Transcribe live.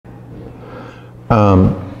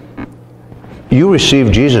You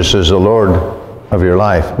received Jesus as the Lord of your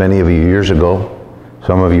life, many of you years ago,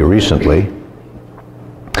 some of you recently.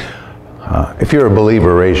 If you're a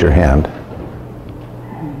believer, raise your hand.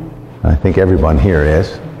 I think everyone here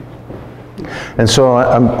is. And so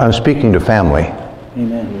I'm speaking to family.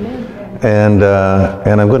 Amen. And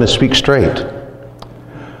I'm going to speak straight.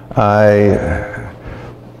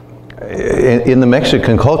 In the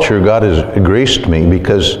Mexican culture, God has graced me,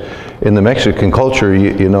 because in the Mexican culture,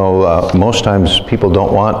 you know, most times people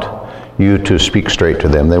don't want you to speak straight to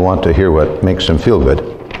them. They want to hear what makes them feel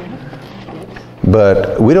good.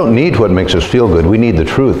 But we don't need what makes us feel good. We need the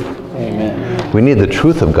truth. Amen. We need the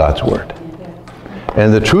truth of God's Word.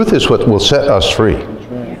 And the truth is what will set us free.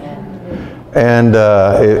 And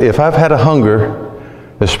if I've had a hunger,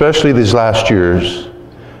 especially these last years,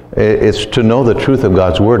 it's to know the truth of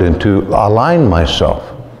God's Word and to align myself.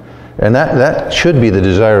 And that should be the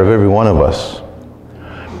desire of every one of us.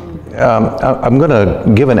 I'm going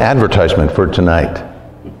to give an advertisement for tonight.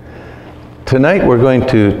 Tonight we're going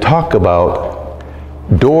to talk about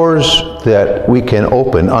doors that we can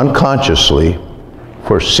open unconsciously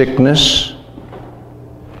for sickness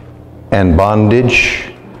and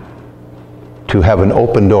bondage, to have an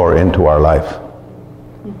open door into our life.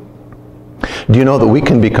 Do you know that we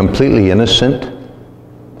can be completely innocent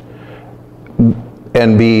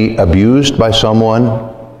and be abused by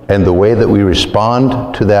someone, and the way that we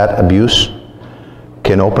respond to that abuse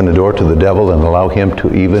can open the door to the devil and allow him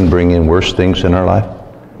to even bring in worse things in our life?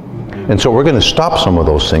 And so we're going to stop some of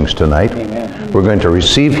those things tonight. Amen. We're going to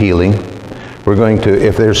receive healing. We're going to,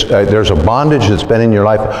 if there's a bondage that's been in your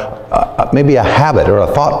life, maybe a habit or a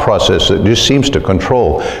thought process that just seems to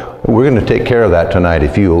control, we're going to take care of that tonight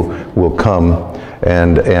if you will come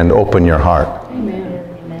and open your heart. Amen.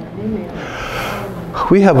 Amen.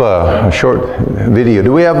 We have a short video.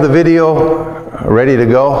 Do we have the video ready to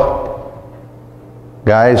go?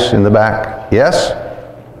 Guys in the back? Yes?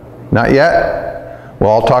 Not yet?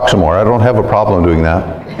 Well, I'll talk some more. I don't have a problem doing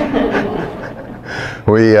that.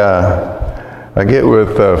 I get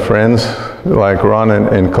with friends like Ron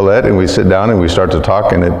and Colette, and we sit down and we start to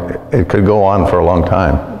talk, and it could go on for a long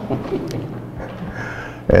time.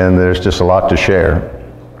 And there's just a lot to share.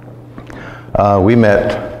 We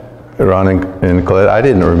met, Ron and Colette. I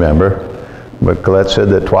didn't remember, but Colette said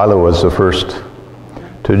that Twyla was the first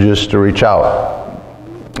to reach out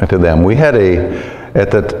to them. We had at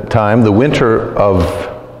the time, the winter of,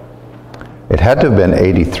 it had to have been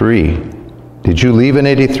 83. Did you leave in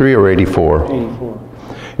 83 or 84? 84.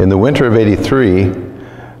 In the winter of 83,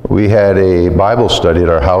 we had a Bible study at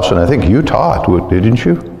our house, and I think you taught, didn't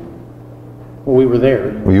you? Well, we were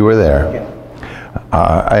there. You were there.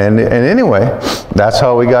 Yeah. And anyway, that's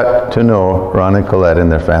how we got to know Ron and Colette and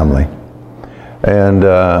their family. And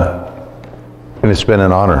it's been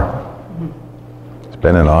an honor. It's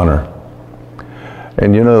been an honor.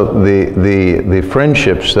 And you know, the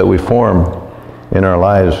friendships that we form in our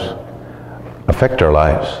lives affect our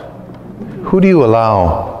lives. Who do you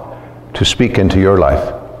allow to speak into your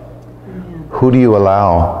life? Who do you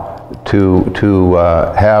allow to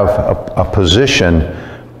have a position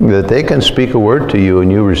that they can speak a word to you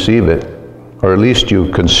and you receive it, or at least you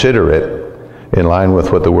consider it in line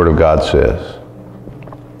with what the Word of God says?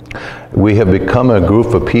 We have become a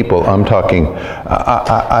group of people. I'm talking,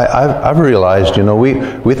 I've realized, you know,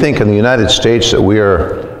 we think in the United States that we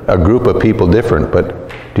are a group of people different, but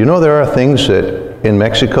do you know there are things that in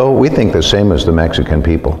Mexico, we think the same as the Mexican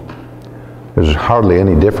people. There's hardly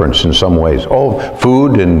any difference in some ways. Oh,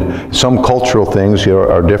 food and some cultural things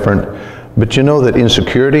are different, but you know that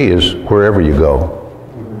insecurity is wherever you go.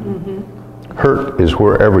 Hurt is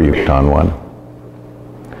wherever you've done one.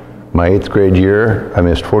 My 8th grade year, I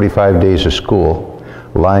missed 45 days of school,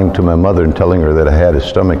 lying to my mother and telling her that I had a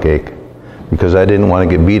stomach ache because I didn't want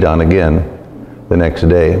to get beat on again the next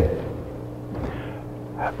day.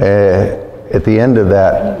 At the end of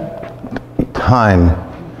that time,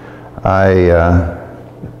 I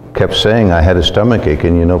kept saying I had a stomach ache,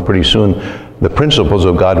 and you know, pretty soon the principles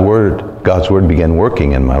of God's Word began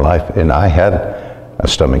working in my life, and I had a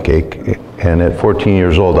stomach ache, and at 14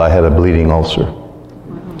 years old I had a bleeding ulcer.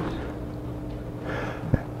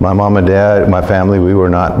 My mom and dad, my family, we were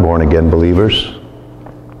not born again believers.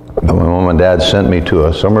 But my mom and dad sent me to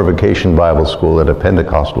a summer vacation Bible school at a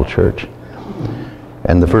Pentecostal church.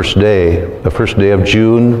 And the first day of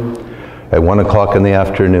June, at 1 o'clock in the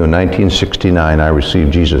afternoon, 1969, I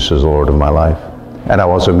received Jesus as the Lord of my life. And I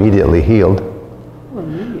was immediately healed.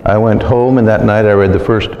 I went home, and that night I read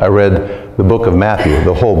the book of Matthew,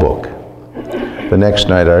 the whole book. The next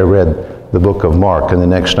night I read the book of Mark, and the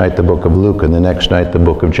next night the book of Luke, and the next night the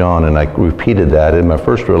book of John, and I repeated that in my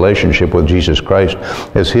first relationship with Jesus Christ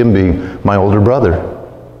as him being my older brother.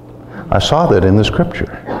 I saw that in the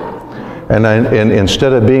Scripture. And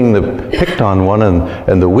instead of being the picked on one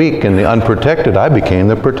and the weak and the unprotected, I became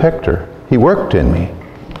the protector. He worked in me.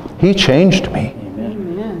 He changed me.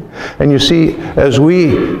 Amen. And you see, as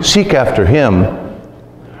we seek after him,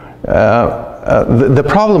 the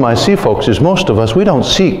problem I see, folks, is most of us, we don't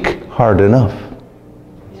seek hard enough.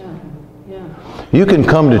 Yeah. Yeah. You can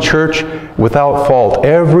come to church without fault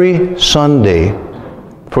every Sunday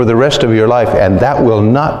for the rest of your life, and that will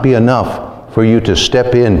not be enough for you to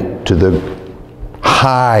step into the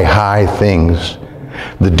high things,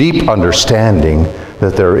 the deep understanding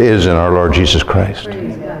that there is in our Lord Jesus Christ.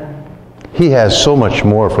 Praise God. He has so much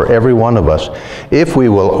more for every one of us if we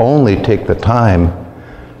will only take the time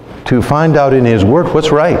to find out in his word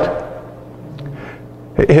what's right.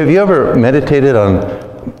 Have you ever meditated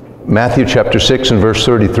on Matthew chapter 6 and verse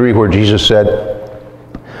 33 where Jesus said,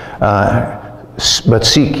 but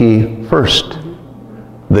seek ye first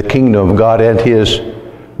the kingdom of God and his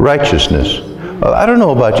righteousness. I don't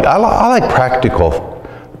know about you. I like practical,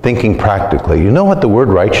 thinking practically. You know what the word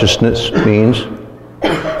righteousness means?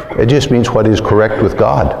 It just means what is correct with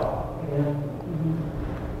God.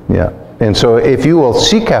 Yeah. And so if you will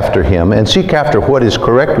seek after him and seek after what is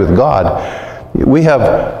correct with God, we have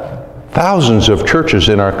thousands of churches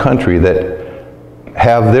in our country that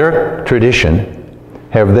have their tradition,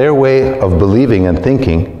 have their way of believing and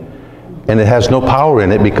thinking, and it has no power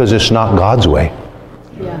in it because it's not God's way.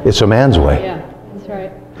 Yeah. It's a man's way. Yeah, that's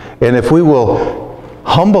right. And if we will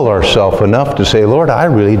humble ourselves enough to say, Lord, I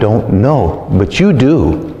really don't know, but you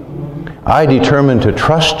do. I determine to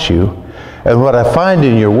trust you. And what I find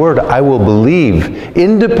in your word, I will believe,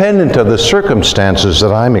 independent of the circumstances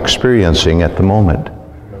that I'm experiencing at the moment.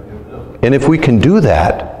 And if we can do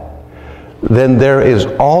that, then there is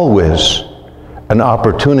always an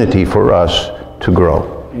opportunity for us to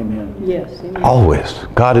grow. Amen. Yes. Amen. Always.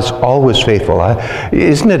 God is always faithful.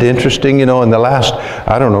 Isn't it interesting, you know, in the last,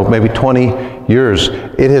 I don't know, maybe 20 years,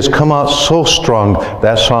 it has come out so strong,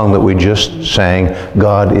 that song that we just sang,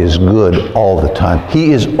 God is good all the time.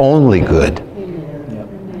 He is only good.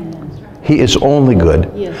 He is only good.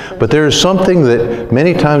 Yes, but there is something that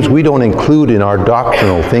many times we don't include in our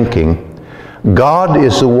doctrinal thinking. God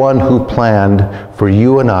is the one who planned for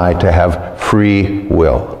you and I to have free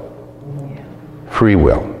will. Free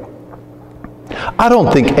will. I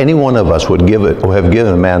don't think any one of us would have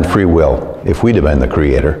given a man free will if we'd have been the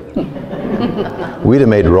creator. We'd have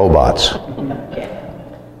made robots.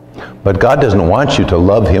 But God doesn't want you to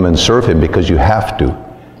love him and serve him because you have to.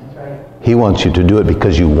 He wants you to do it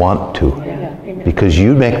because you want to. Because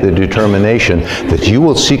you make the determination that you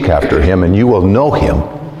will seek after him and you will know him.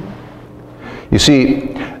 You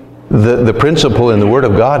see, the principle in the Word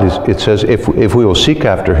of God is, it says, if we will seek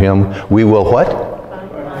after him, we will what?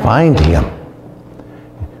 Find him.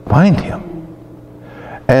 Find him.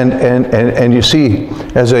 And you see,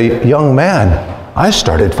 as a young man, I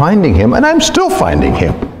started finding him, and I'm still finding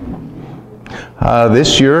him.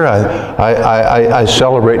 This year, I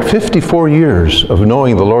celebrate 54 years of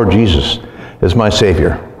knowing the Lord Jesus as my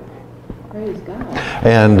Savior. Praise God.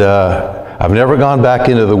 And I've never gone back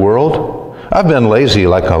into the world. I've been lazy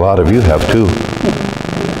like a lot of you have too.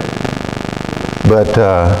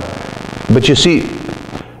 But you see,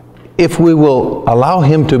 if we will allow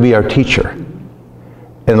him to be our teacher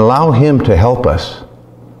and allow him to help us,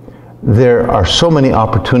 there are so many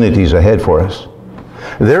opportunities ahead for us.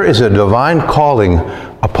 There is a divine calling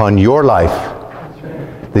upon your life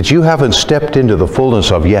that you haven't stepped into the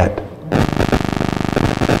fullness of yet.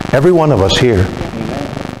 Every one of us here.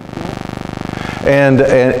 And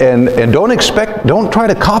don't try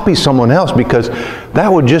to copy someone else, because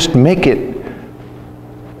that would just make it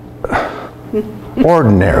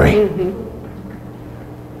ordinary.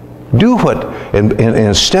 Do what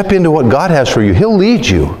and step into what God has for you. He'll lead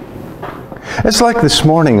you. It's like this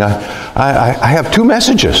morning, I have two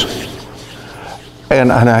messages.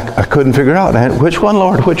 And I couldn't figure out, which one,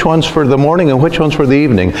 Lord? Which one's for the morning and which one's for the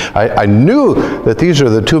evening? I knew that these are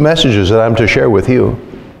the two messages that I'm to share with you.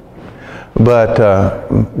 But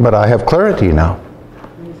I have clarity now.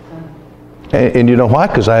 And you know why?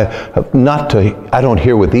 Because I don't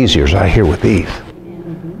hear with these ears, I hear with these.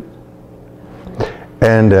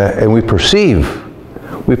 And we perceive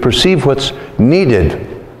what's needed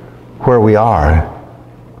where we are.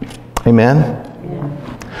 Amen?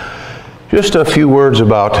 Just a few words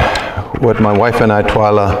about what my wife and I,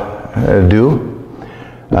 Twyla, do.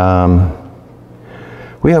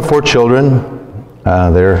 We have 4 children.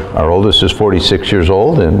 Our oldest is 46 years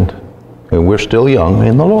old, and and we're still young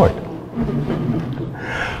in the Lord.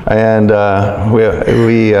 And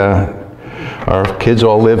our kids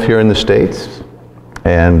all live here in the States,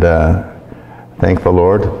 and thank the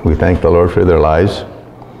Lord. We thank the Lord for their lives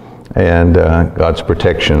and God's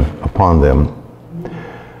protection upon them.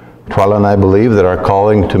 Twyla and I believe that our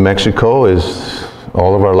calling to Mexico is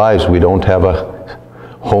all of our lives. We don't have a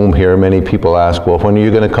home here. Many people ask, well, when are you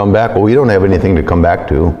going to come back? Well, we don't have anything to come back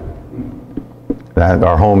to.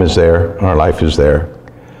 Our home is there. Our life is there.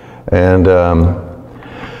 And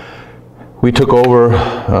we took over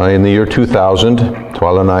in the year 2000.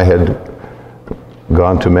 Twyla and I had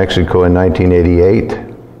gone to Mexico in 1988.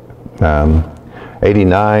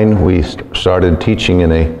 89, we started teaching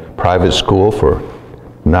in a private school for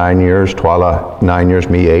 9 years. Twyla 9 years,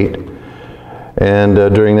 me 8. And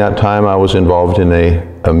during that time, I was involved in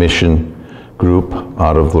a mission group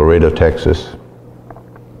out of Laredo, Texas.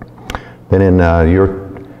 Then in year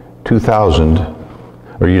 2000,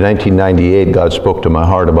 or 1998, God spoke to my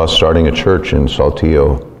heart about starting a church in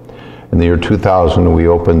Saltillo. In the year 2000, we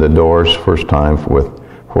opened the doors first time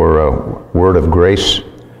for a Word of Grace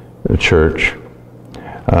church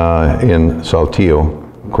in Saltillo,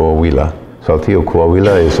 Coahuila. Saltillo,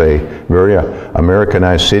 Coahuila is a very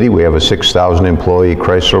Americanized city. We have a 6,000 employee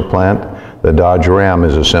Chrysler plant. The Dodge Ram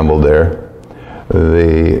is assembled there.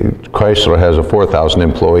 The Chrysler has a 4,000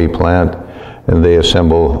 employee plant, and they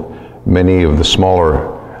assemble many of the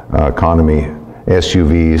smaller economy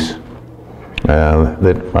SUVs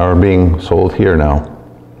that are being sold here now.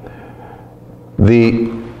 The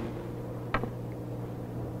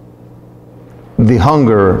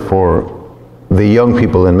hunger for the young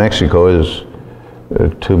people in Mexico is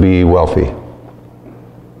to be wealthy.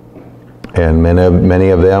 And many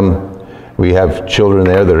of them, we have children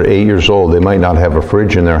there that are 8 years old. They might not have a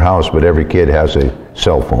fridge in their house, but every kid has a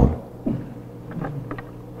cell phone.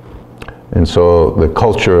 And so the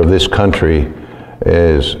culture of this country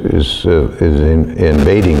is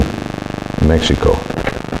invading Mexico.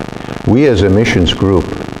 We as a missions group,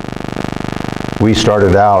 we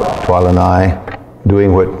started out, Twyla and I,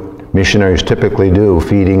 doing what missionaries typically do,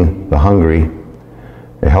 feeding the hungry,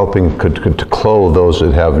 helping to clothe those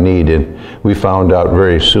that have need. And we found out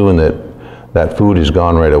very soon that food is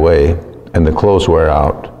gone right away and the clothes wear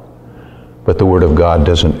out, but the Word of God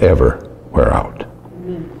doesn't ever wear out.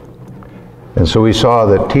 And so we saw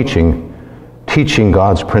that teaching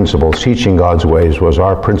God's principles, teaching God's ways was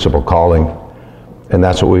our principal calling, and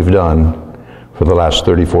that's what we've done for the last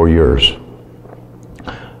 34 years.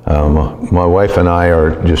 My wife and I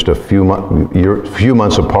are just a few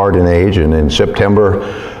months apart in age, and in September,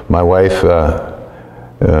 my wife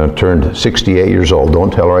turned 68 years old.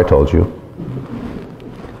 Don't tell her I told you.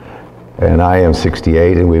 And I am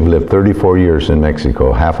 68, and we've lived 34 years in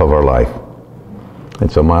Mexico, half of our life.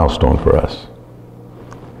 It's a milestone for us.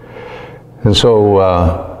 And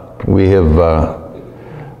so we have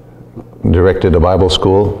directed a Bible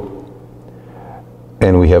school,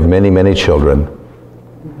 and we have many, many children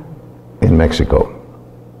in Mexico.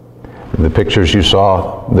 The pictures you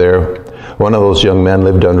saw there, one of those young men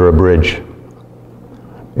lived under a bridge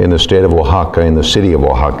in the state of Oaxaca, in the city of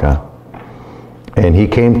Oaxaca. And he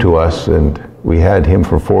came to us, and we had him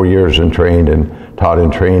for 4 years and trained and taught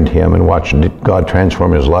and trained him and watched God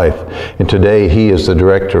transform his life. And today he is the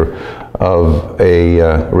director of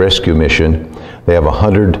a rescue mission. They have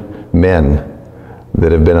 100 men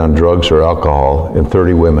that have been on drugs or alcohol and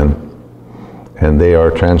 30 women, and they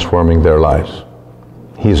are transforming their lives.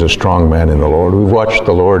 He's a strong man in the Lord. We've watched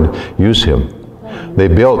the Lord use him. They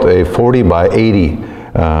built a 40 by 80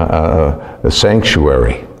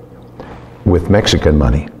 sanctuary with Mexican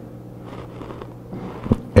money.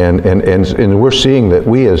 And we're seeing that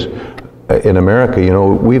we as in America, you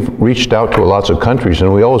know, we've reached out to lots of countries,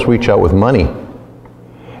 and we always reach out with money,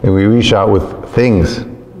 and we reach out with things.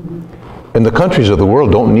 And the countries of the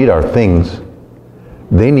world don't need our things.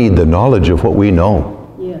 They need the knowledge of what we know.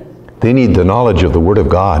 Yes. They need the knowledge of the Word of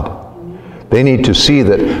God. They need to see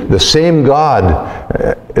that the same God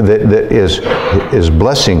that is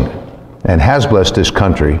blessing and has blessed this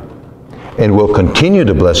country and will continue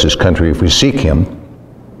to bless this country if we seek Him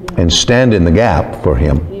and stand in the gap for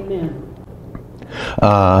Him.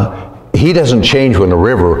 He doesn't change when a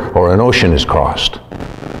river or an ocean is crossed.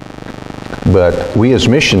 But we as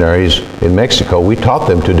missionaries in Mexico, we taught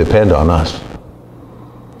them to depend on us.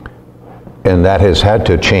 And that has had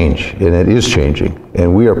to change, and it is changing.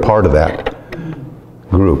 And we are part of that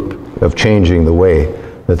group of changing the way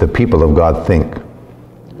that the people of God think. Do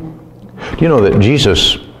you know that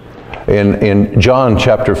Jesus, in John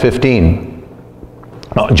chapter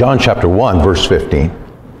 1, verse 15,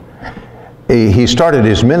 he started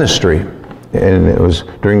his ministry, And it was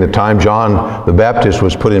during the time John the Baptist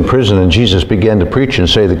was put in prison, and Jesus began to preach and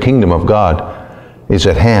say, the kingdom of God is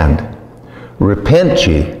at hand. Repent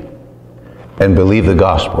ye and believe the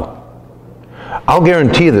gospel. I'll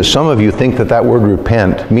guarantee that some of you think that that word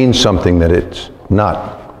repent means something that it's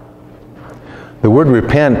not. The word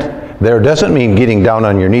repent there doesn't mean getting down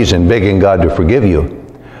on your knees and begging God to forgive you.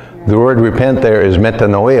 The word repent there is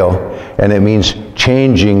metanoeo, and it means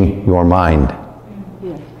changing your mind.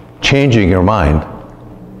 Changing your mind.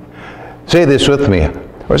 Say this with me.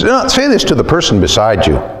 Or say this to the person beside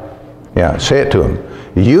you. Yeah, say it to him.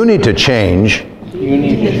 You need to change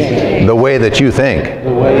the way that you think.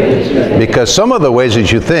 Because some of the ways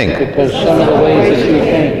that you think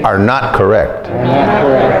are not correct.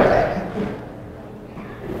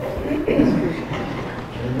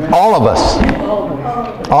 All of us.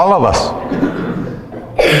 All of us.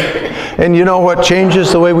 And you know what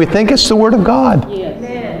changes the way we think? It's the Word of God.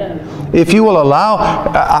 If you will allow,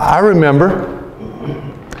 I remember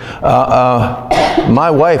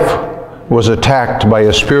my wife was attacked by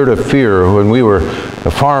a spirit of fear when we were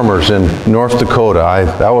farmers in North Dakota.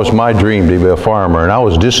 That was my dream, to be a farmer, and I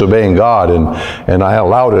was disobeying God, and I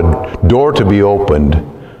allowed a door to be opened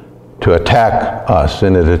to attack us,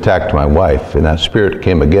 and it attacked my wife, and that spirit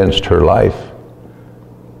came against her life.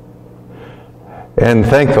 And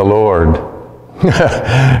thank the Lord,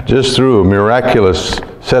 just through a miraculous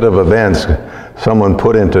set of events, someone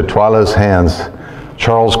put into Twyla's hands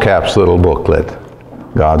Charles Capp's little booklet,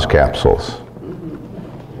 God's Capsules.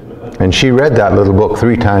 And she read that little book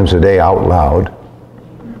 3 times a day out loud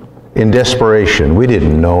in desperation. We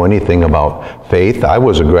didn't know anything about faith. I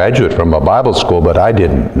was a graduate from a Bible school, but I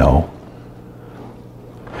didn't know.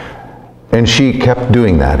 And she kept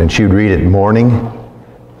doing that, and she would read it morning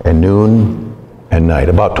and noon and night,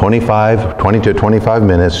 about 20 to 25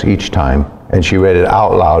 minutes each time, and she read it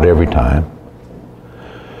out loud every time.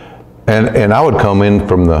 And I would come in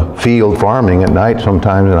from the field farming at night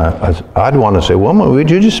sometimes, and I'd want to say, woman, would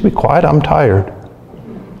you just be quiet? I'm tired.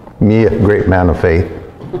 Me, a great man of faith.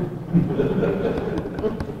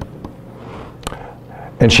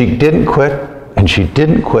 And she didn't quit, and she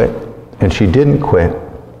didn't quit, and she didn't quit.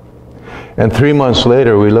 And 3 months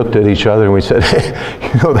later, we looked at each other and we said, hey,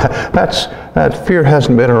 you know, that fear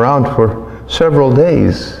hasn't been around for several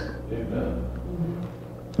days.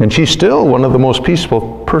 And she's still one of the most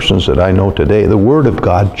peaceful persons that I know today. The Word of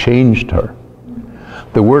God changed her.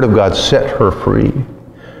 The Word of God set her free.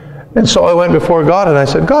 And so I went before God and I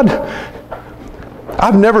said, God,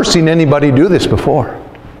 I've never seen anybody do this before.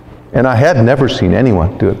 And I had never seen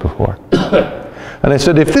anyone do it before. And I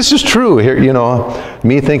said, if this is true, here, you know,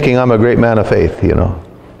 me thinking I'm a great man of faith, you know,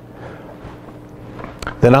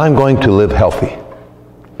 then I'm going to live healthy.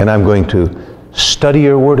 And I'm going to study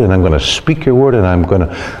your Word, and I'm going to speak your Word, and I'm going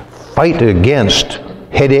to fight against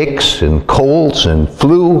headaches and colds and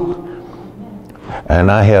flu.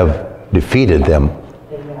 And I have defeated them.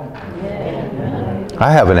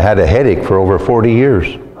 I haven't had a headache for over 40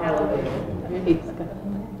 years.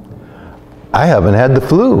 I haven't had the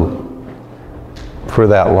flu for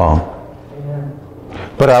that long.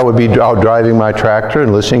 But I would be out driving my tractor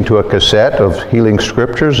and listening to a cassette of healing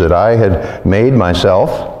scriptures that I had made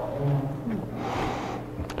myself.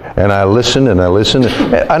 And I listened and I listened,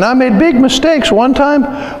 and I made big mistakes. One time,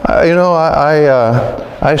 you know,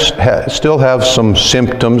 I still have some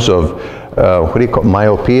symptoms of what do you call it?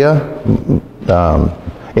 Myopia?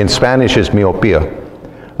 In Spanish, it's myopia,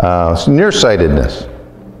 nearsightedness.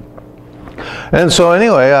 And so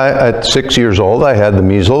anyway, at 6 years old, I had the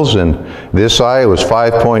measles, and this eye was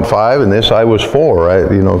 5.5, and this eye was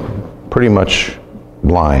 4. You know, pretty much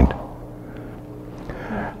blind.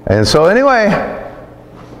 And so anyway,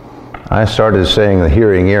 I started saying the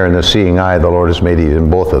hearing ear and the seeing eye, the Lord has made even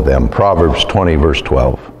both of them. Proverbs 20, verse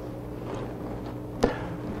 12.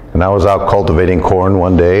 And I was out cultivating corn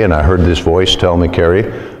one day, and I heard this voice tell me,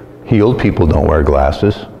 Kerry, healed people don't wear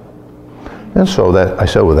glasses. And so I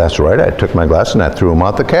said, well, that's right. I took my glasses and I threw them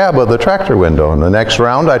out the cab of the tractor window. And the next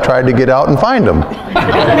round, I tried to get out and find them.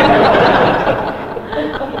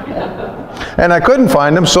 And I couldn't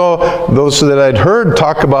find them, so those that I'd heard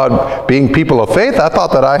talk about being people of faith, I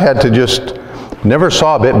thought that I had to just, never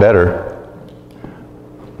saw a bit better.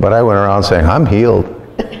 But I went around saying, I'm healed.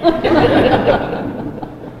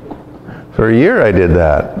 For a year I did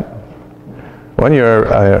that. One year,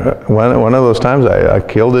 one of those times I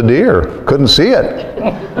killed a deer. Couldn't see it.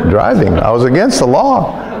 Driving. I was against the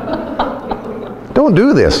law. Don't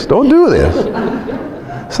do this. Don't do this.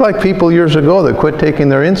 It's like people years ago that quit taking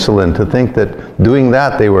their insulin to think that doing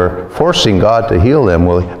that they were forcing God to heal them.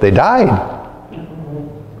 Well, they died.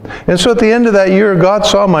 And so at the end of that year, God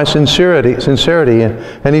saw my sincerity,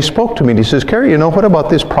 and He spoke to me. And He says, Kerry, you know, what about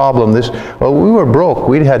this problem? Well, we were broke.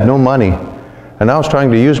 We had no money. And I was trying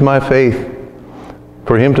to use my faith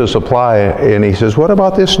for Him to supply. And He says, what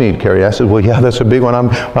about this need, Kerry? I said, well, yeah, that's a big one.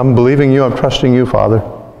 I'm believing you. I'm trusting you, Father.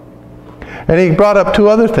 And He brought up 2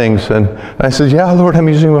 other things. And I said, yeah, Lord, I'm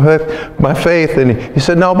using my faith. And He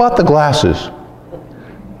said, now about the glasses.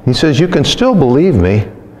 He says, you can still believe me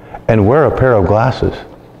and wear a pair of glasses.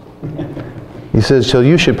 He says, so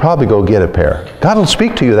you should probably go get a pair. God will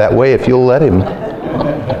speak to you that way if you'll let Him.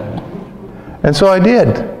 And so I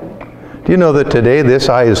did. Do you know that today this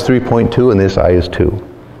eye is 3.2 and this eye is 2?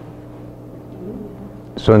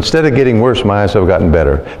 So instead of getting worse, my eyes have gotten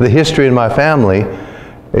better. The history in my family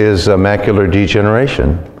is macular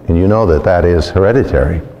degeneration. And you know that that is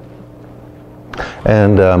hereditary.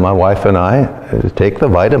 And my wife and I take the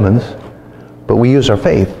vitamins, but we use our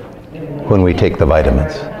faith when we take the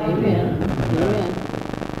vitamins. Amen.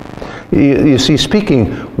 You see,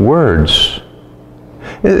 speaking words,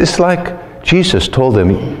 it's like Jesus told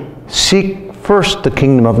them, seek first the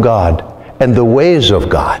kingdom of God and the ways of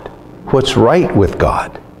God, what's right with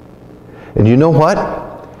God. And you know what?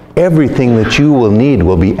 Everything that you will need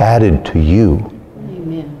will be added to you.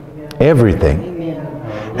 Amen. Everything. Amen.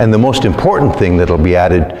 And the most important thing that will be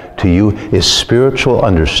added to you is spiritual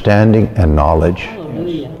understanding and knowledge.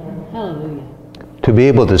 Hallelujah. Hallelujah. To be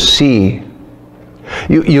able to see.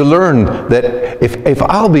 You learn that if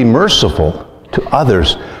I'll be merciful to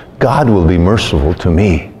others, God will be merciful to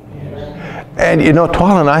me. And you know,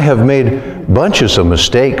 Twala and I have made bunches of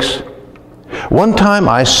mistakes. One time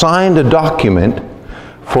I signed a document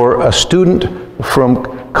for a student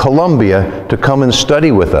from Colombia to come and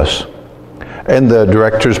study with us. And the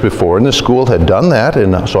directors before in the school had done that,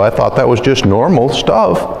 and so I thought that was just normal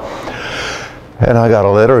stuff. And I got a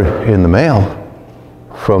letter in the mail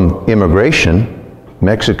from immigration,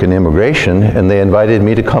 Mexican immigration, and they invited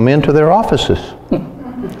me to come into their offices.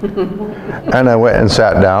 And I went and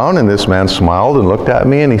sat down, and this man smiled and looked at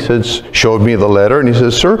me, and he said, showed me the letter, and he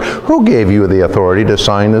says, sir, who gave you the authority to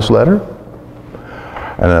sign this letter?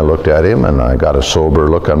 And I looked at him, and I got a sober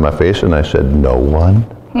look on my face, and I said, no one.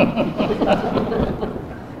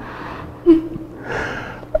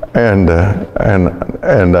 And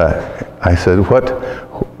I said,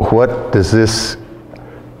 what does this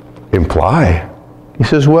imply? He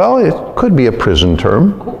says, well, it could be a prison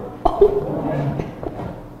term.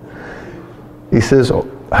 He says,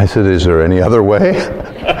 I said, is there any other way?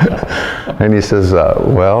 And he says,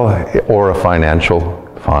 well, or a financial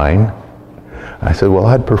fine. I said, well,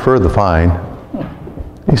 I'd prefer the fine.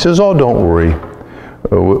 He says, oh, don't worry.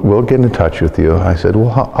 We'll get in touch with you. I said,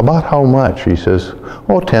 well, about how much? He says,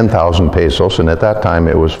 oh, 10,000 pesos. And at that time,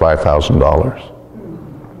 it was $5,000.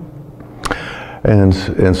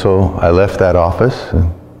 And so I left that office,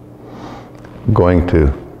 and going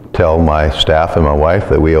to tell my staff and my wife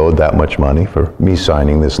that we owed that much money for me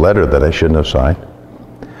signing this letter that I shouldn't have signed.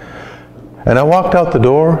 And I walked out the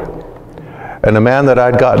door, and a man that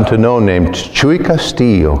I'd gotten to know named Chuy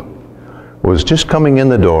Castillo was just coming in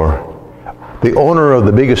the door, the owner of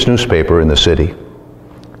the biggest newspaper in the city.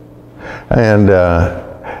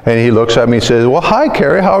 And he looks at me and says, well, hi,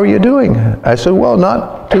 Kerry, how are you doing? I said, well,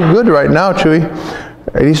 not too good right now, Chuy.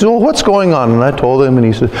 And he said, well, what's going on? And I told him, and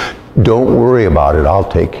he said, don't worry about it, I'll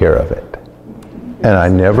take care of it. And I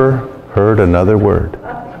never heard another word.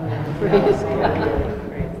 Praise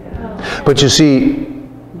God. But you see,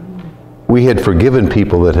 we had forgiven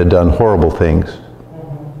people that had done horrible things.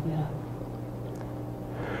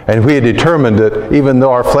 And we had determined that even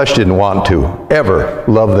though our flesh didn't want to ever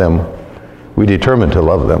love them, we determined to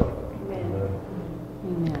love them.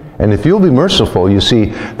 And if you'll be merciful, you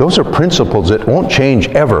see, those are principles that won't change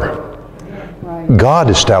ever. Right. God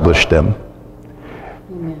established them.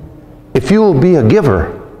 Amen. If you will be a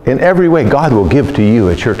giver in every way, God will give to you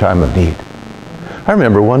at your time of need. I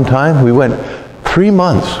remember one time we went 3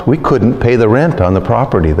 months. We couldn't pay the rent on the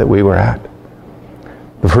property that we were at.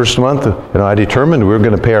 The first month, I determined we were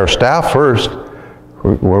going to pay our staff first.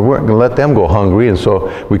 We weren't going to let them go hungry, and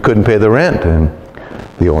so we couldn't pay the rent. And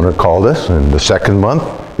the owner called us, and the second month,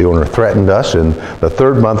 the owner threatened us, and the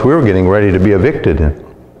third month, we were getting ready to be evicted.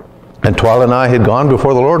 And Twala and I had gone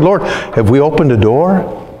before the Lord. Lord, have we opened a door?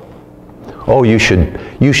 Oh, you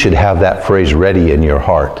should have that phrase ready in your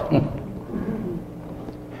heart.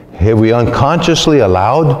 Have we unconsciously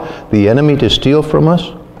allowed the enemy to steal from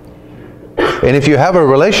us? And if you have a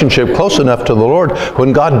relationship close enough to the Lord,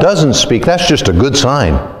 when God doesn't speak, that's just a good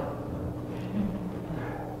sign.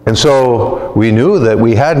 And so we knew that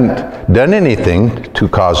we hadn't done anything to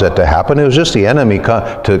cause that to happen. It was just the enemy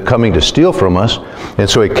coming to steal from us. And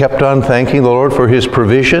so we kept on thanking the Lord for his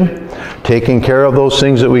provision, taking care of those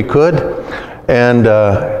things that we could. And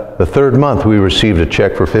the third month we received a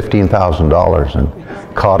check for $15,000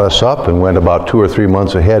 and caught us up and went about 2 or 3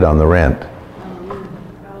 months ahead on the rent.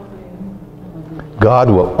 God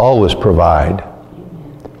will always provide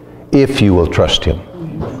if you will trust him.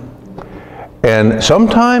 And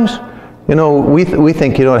sometimes, you know, we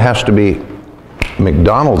think, you know, it has to be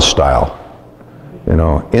McDonald's style, you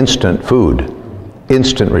know, instant food,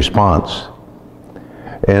 instant response.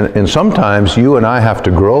 And sometimes you and I have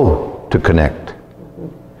to grow to connect.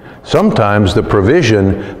 Sometimes the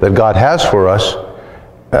provision that God has for us,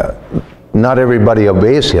 not everybody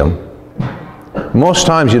obeys him. Most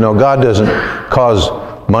times, you know, God doesn't cause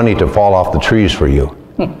money to fall off the trees for you.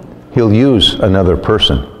 He'll use another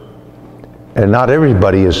person. And not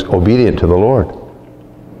everybody is obedient to the Lord.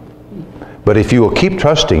 But if you will keep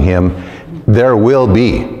trusting him, there will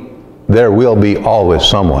be always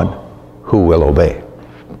someone who will obey.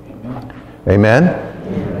 Amen?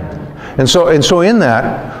 And so in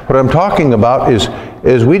that, what I'm talking about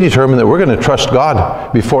is we determine that we're going to trust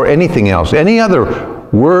God before anything else. Any other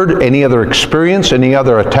word, any other experience, any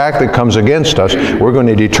other attack that comes against us, we're going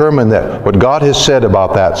to determine that what God has said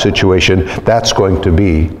about that situation, that's going to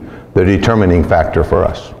be the determining factor for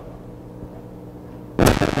us.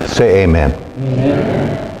 Say amen.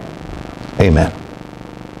 Amen. Amen.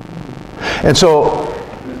 And so,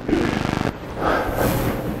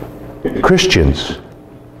 Christians,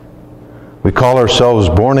 we call ourselves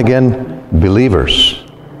born again believers.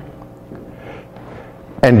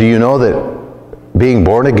 And do you know that being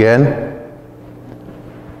born again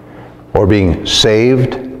or being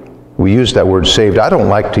saved, we use that word saved. I don't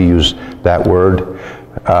like to use that word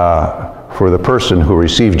for the person who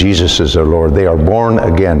received Jesus as their Lord. They are born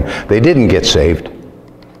again. They didn't get saved,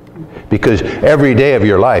 because every day of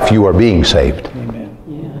your life you are being saved. Amen.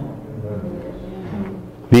 Yeah.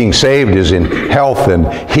 Being saved is in health and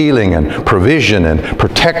healing and provision and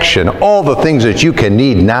protection. All the things that you can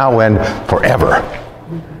need now and forever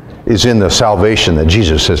is in the salvation that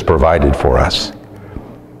Jesus has provided for us.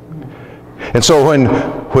 And so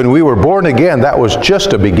when we were born again, that was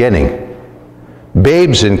just a beginning.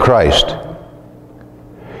 Babes in Christ.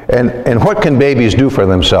 And what can babies do for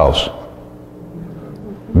themselves?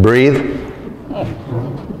 Breathe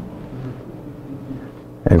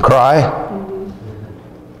and cry.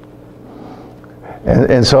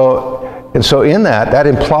 And so in that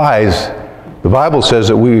implies, the Bible says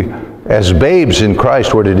that we, as babes in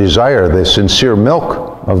Christ, were to desire the sincere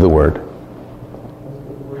milk of the Word.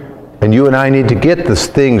 And you and I need to get these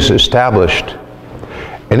things established.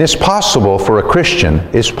 And it's possible for a Christian,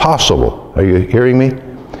 it's possible, are you hearing me?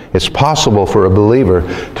 It's possible for a believer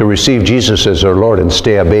to receive Jesus as their Lord and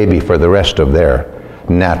stay a baby for the rest of their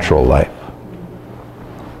natural life.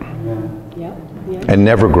 Yeah. Yeah. And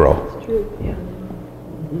never grow. True. Yeah.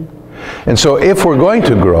 And so if we're going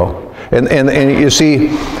to grow, and you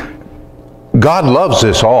see, God loves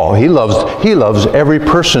this all. He loves every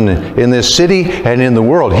person in this city and in the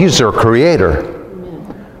world. He's their creator.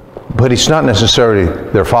 But he's not necessarily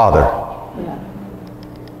their father. Yeah.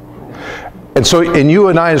 And so in you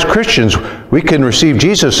and I as Christians, we can receive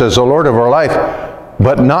Jesus as the Lord of our life,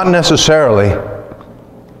 but not necessarily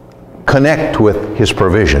connect with his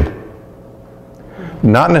provision.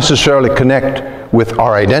 Not necessarily connect with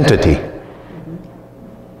our identity.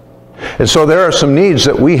 And so there are some needs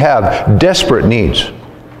that we have, desperate needs.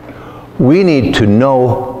 We need to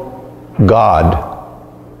know God,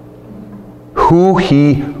 who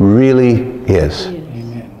he really is.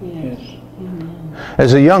 Amen. Yes.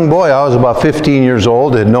 As a young boy, I was about 15 years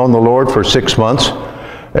old, had known the Lord for 6 months,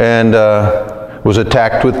 and was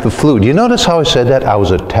attacked with the flu. Do you notice how I said that? I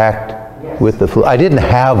was attacked with the flu. I didn't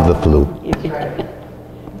have the flu.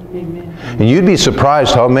 Amen. And you'd be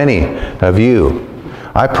surprised how many of you,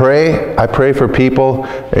 I pray for people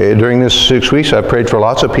during this 6 weeks. I've prayed for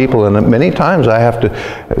lots of people, and many times I have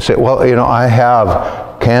to say, well, you know, I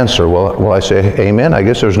have cancer. Well, I say, amen. I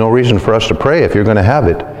guess there's no reason for us to pray if you're going to have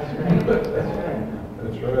it.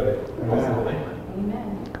 That's right.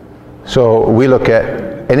 So we look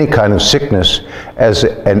at any kind of sickness as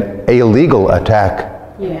an illegal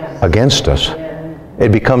attack against us.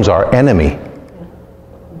 It becomes our enemy.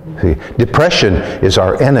 See, depression is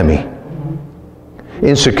our enemy.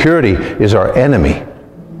 Insecurity is our enemy.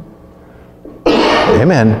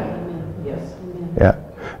 Amen. Yeah.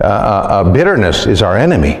 Bitterness is our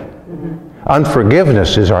enemy.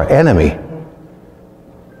 Unforgiveness is our enemy.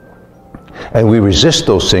 And we resist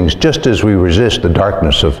those things just as we resist the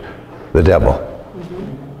darkness of the devil.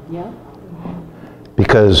 Yeah.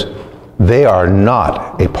 Because they are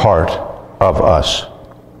not a part of us.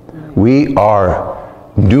 We are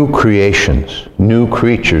new creations, new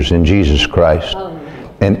creatures in Jesus Christ.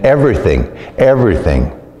 And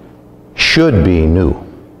everything should be new.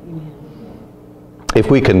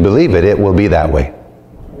 If we can believe it, it will be that way.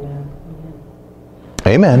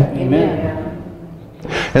 Amen. Amen.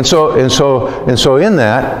 And so in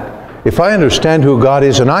that, if I understand who God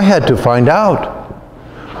is, and I had to find out.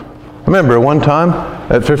 I remember one time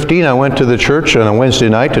at 15, I went to the church on a Wednesday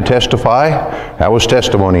night to testify. That was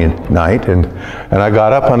testimony night, and I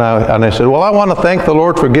got up and I said, well, I want to thank the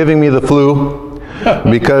Lord for giving me the flu,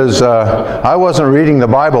 because I wasn't reading the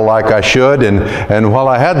Bible like I should, and while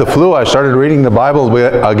I had the flu, I started reading the Bible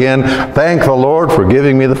again. Thank the Lord for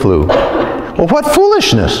giving me the flu. Well, what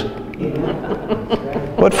foolishness!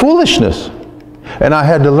 What foolishness! And I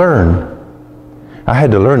had to learn. I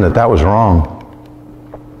had to learn that that was wrong.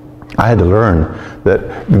 I had to learn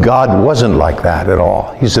that God wasn't like that at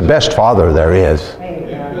all. He's the best Father there is,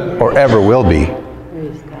 or ever will be.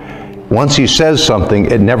 Once He says something,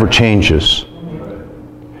 it never changes.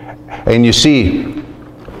 And you see,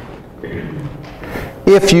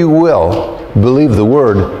 if you will believe the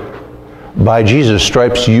Word, by Jesus'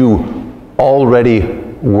 stripes you already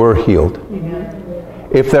were healed.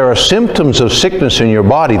 If there are symptoms of sickness in your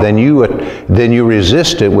body, then you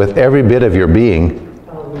resist it with every bit of your being.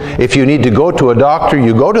 If you need to go to a doctor,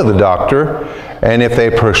 you go to the doctor. And if they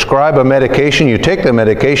prescribe a medication, you take the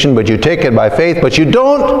medication, but you take it by faith. But you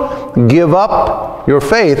don't give up your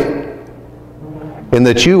faith in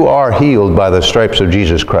that you are healed by the stripes of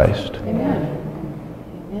Jesus Christ. Amen.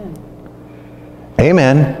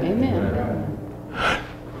 Amen. Amen.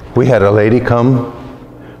 We had a lady come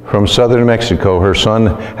from southern Mexico. Her son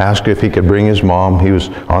asked if he could bring his mom. He was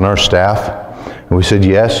on our staff. And we said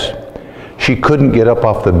yes. She couldn't get up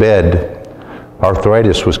off the bed.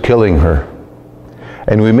 Arthritis was killing her.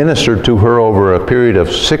 And we ministered to her over a period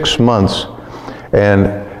of 6 months.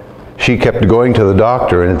 And she kept going to the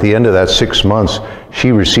doctor. And at the end of that 6 months,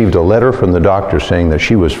 she received a letter from the doctor saying that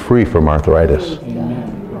she was free from arthritis. Amen.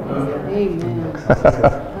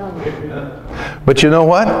 But you know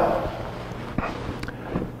what?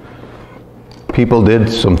 People did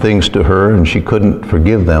some things to her and she couldn't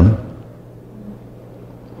forgive them.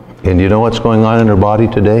 And you know what's going on in her body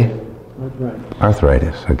today?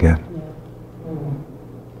 Arthritis again.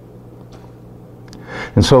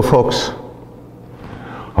 And so, folks,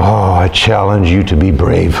 I challenge you to be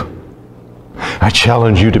brave. I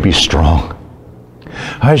challenge you to be strong.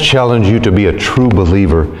 I challenge you to be a true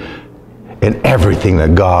believer in everything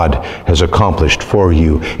that God has accomplished for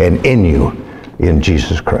you and in you in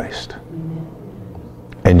Jesus Christ.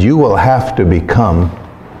 And you will have to become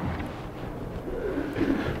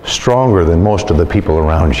stronger than most of the people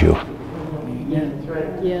around you.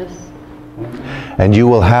 Yes. And you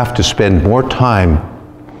will have to spend more time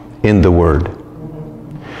in the Word.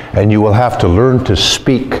 And you will have to learn to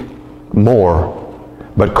speak more,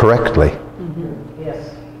 but correctly.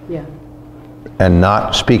 Yes. Yeah. And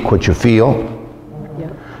not speak what you feel, Yeah.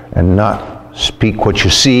 and not speak what you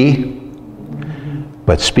see,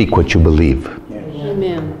 but speak what you believe.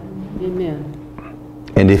 Amen. Amen.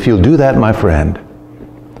 And if you'll do that, my friend,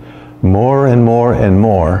 more and more and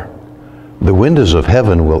more, the windows of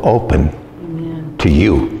heaven will open to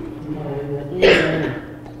you.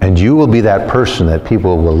 And you will be that person that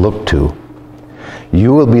people will look to.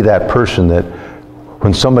 You will be that person that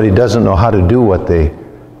when somebody doesn't know how to do what they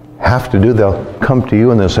have to do, they'll come to you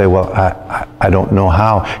and they'll say, well, I don't know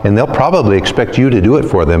how. And they'll probably expect you to do it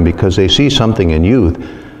for them because they see something in you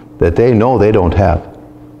that they know they don't have.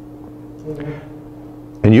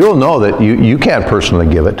 And you'll know that you can't personally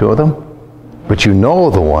give it to them, but you know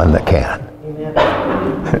the one that can.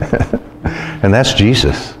 And that's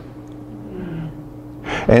Jesus.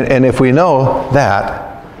 And if we know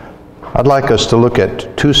that, I'd like us to look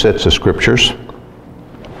at two sets of scriptures.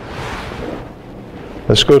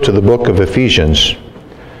 Let's go to the book of Ephesians,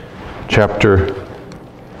 chapter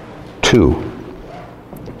 2.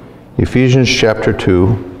 Ephesians chapter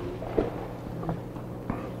 2.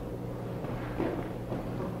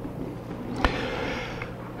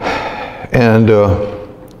 And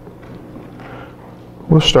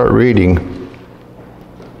we'll start reading.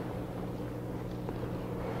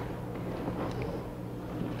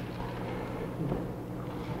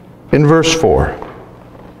 In verse 4.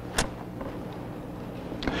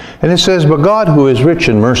 And it says, but God, who is rich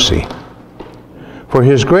in mercy, for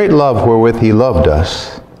his great love wherewith he loved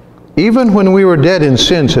us, even when we were dead in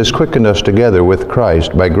sins, has quickened us together with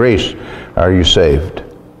Christ. By grace are you saved.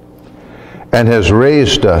 And has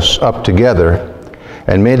raised us up together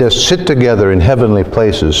and made us sit together in heavenly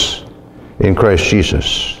places in Christ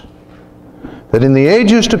Jesus, that in the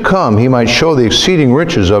ages to come he might show the exceeding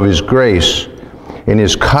riches of his grace in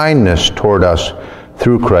his kindness toward us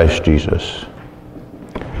through Christ Jesus.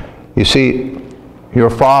 You see, your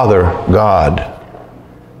Father, God,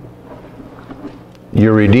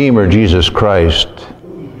 your Redeemer, Jesus Christ,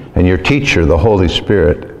 and your teacher, the Holy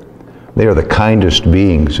Spirit, they are the kindest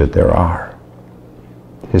beings that there are.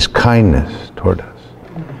 His kindness toward us.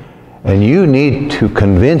 And you need to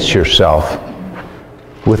convince yourself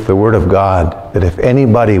with the Word of God that if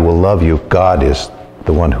anybody will love you, God is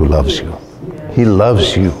the one who loves you. He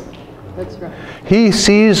loves you. That's right. He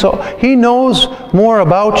sees, he knows more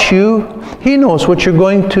about you. He knows what you're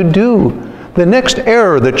going to do. The next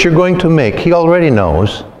error that you're going to make, he already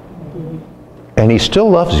knows. And he still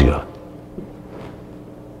loves you.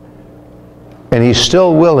 And he's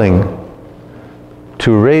still willing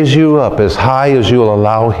to raise you up as high as you'll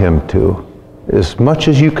allow him to. As much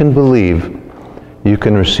as you can believe, you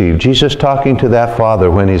can receive. Jesus talking to that father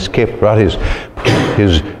when he's brought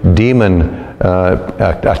his demon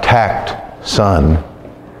attacked son.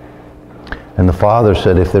 And the father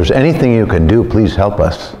said, if there's anything you can do, please help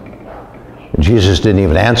us. And Jesus didn't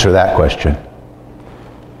even answer that question.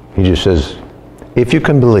 He just says, if you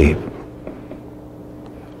can believe,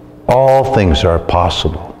 all things are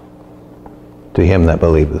possible to him that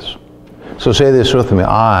believeth. So say this with me.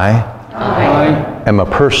 I am a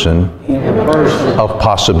person of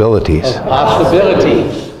possibilities.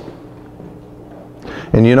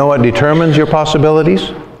 And you know what determines your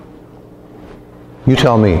possibilities? You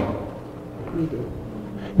tell me.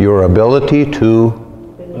 Your ability to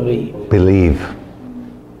believe.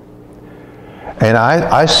 And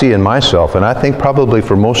I see in myself, and I think probably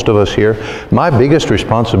for most of us here, my biggest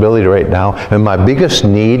responsibility right now and my biggest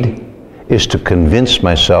need is to convince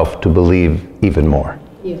myself to believe even more.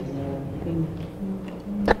 Yes.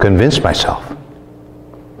 To convince myself.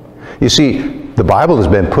 You see, the Bible has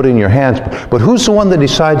been put in your hands, but who's the one that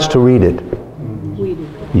decides to read it? We do.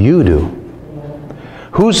 You do.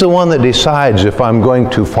 Who's the one that decides if I'm going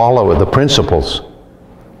to follow the principles?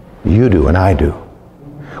 You do, and I do.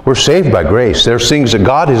 We're saved by grace. There's things that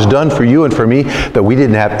God has done for you and for me that we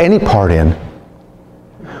didn't have any part in.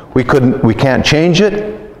 We can't change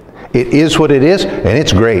it. It is what it is, and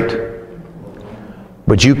it's great.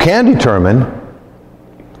 But you can determine,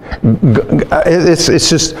 it's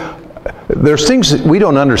just, there's things that we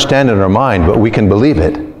don't understand in our mind, but we can believe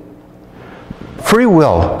it. Free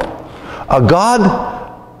will. A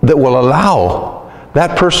God that will allow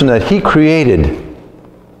that person that he created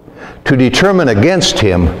to determine against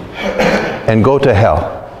him and go to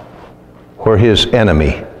hell, where his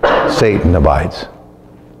enemy, Satan, abides.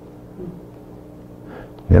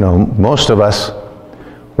 You know, most of us,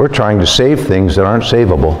 we're trying to save things that aren't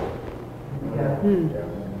savable.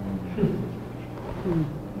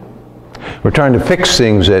 We're trying to fix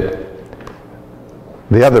things that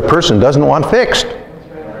the other person doesn't want fixed.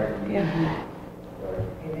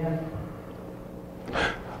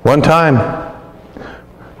 One time,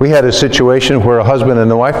 we had a situation where a husband and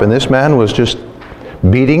a wife, and this man was just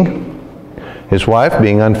beating his wife,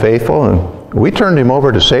 being unfaithful, and we turned him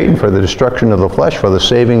over to Satan for the destruction of the flesh, for the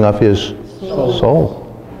saving of his soul.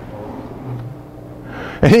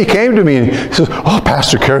 And he came to me and he says, oh,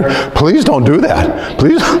 Pastor Kerry, please don't do that.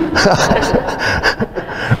 Please.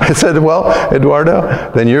 I said, well,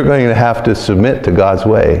 Eduardo, then you're going to have to submit to God's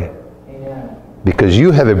way. Because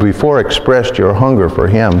you have before expressed your hunger for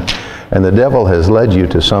him, and the devil has led you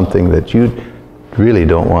to something that you really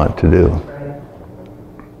don't want to do.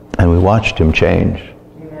 And we watched him change.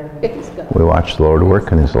 We watched the Lord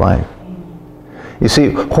work in his life. You see,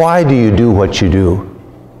 why do you do what you do?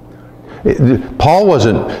 Paul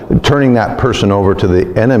wasn't turning that person over to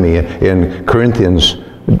the enemy in Corinthians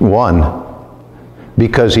 1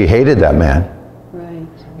 because he hated that man. Right.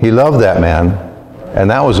 He loved that man, and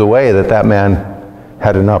that was the way that that man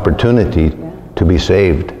had an opportunity to be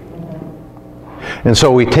saved. And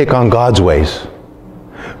so we take on God's ways.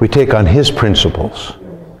 We take on his principles.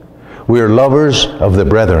 We are lovers of the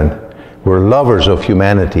brethren. We're lovers of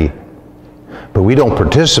humanity. But we don't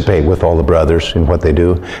participate with all the brothers in what they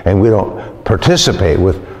do, and we don't participate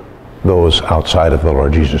with those outside of the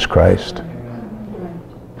Lord Jesus Christ.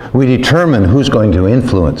 We determine who's going to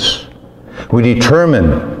influence. We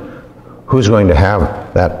determine who's going to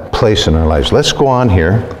have that place in our lives. Let's go on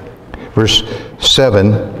here. Verse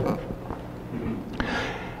 7.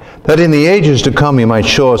 that in the ages to come he might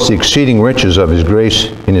show us the exceeding riches of his grace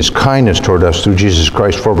in his kindness toward us through Jesus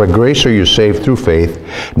Christ. For by grace are you saved through faith,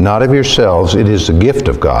 not of yourselves. It is the gift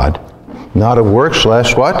of God, not of works,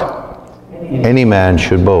 lest what? Any man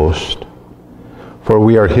should boast. For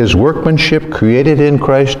we are his workmanship, created in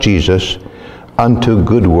Christ Jesus unto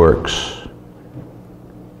good works.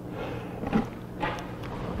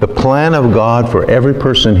 The plan of God for every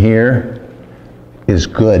person here is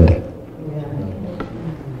good.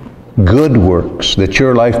 Good works, that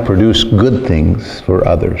your life produce good things for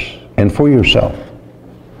others and for yourself.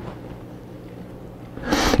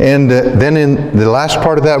 And then in the last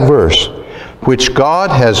part of that verse, which God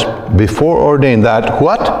has before ordained that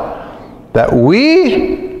what? That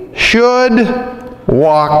we should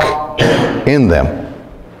walk in them.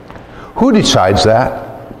 Who decides that?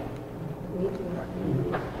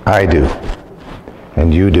 I do.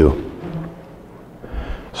 And you do.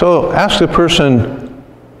 So ask the person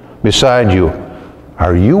beside you,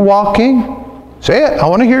 are you walking? Say it, I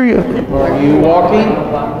want to hear you. Are you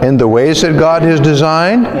walking In the ways that God has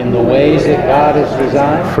designed? in the ways that God has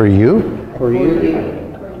designed For you? for you?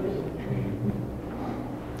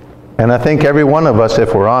 And I think every one of us,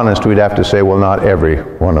 if we're honest, we'd have to say, well, not every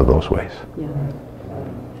one of those ways. Yeah.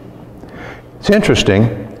 It's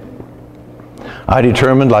interesting. I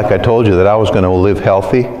determined, like I told you, that I was going to live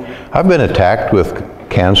healthy. I've been attacked with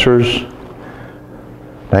cancers.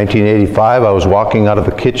 1985, I was walking out of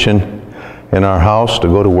the kitchen in our house to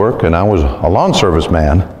go to work, and I was a lawn service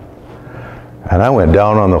man. And I went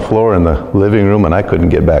down on the floor in the living room, and I couldn't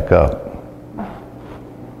get back up.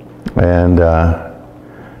 And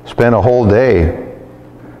spent a whole day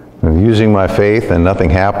using my faith, and nothing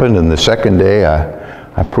happened. And the second day,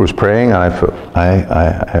 I was praying, and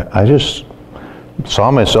I just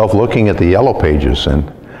saw myself looking at the yellow pages,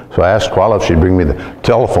 and so I asked Quala if she'd bring me the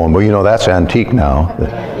telephone. Well, you know, that's antique now,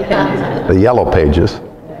 the yellow pages.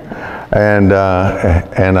 And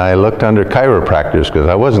I looked under chiropractors because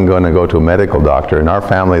I wasn't going to go to a medical doctor. In our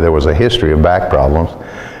family, there was a history of back problems.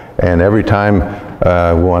 And every time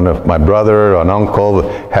one of my brother or an uncle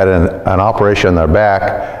had an operation on their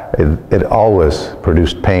back, it always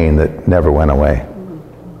produced pain that never went away.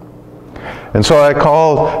 And so I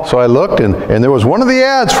called, so I looked, and there was one of the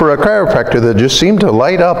ads for a chiropractor that just seemed to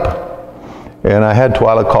light up. And I had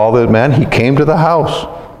Twyla call the man. He came to the house,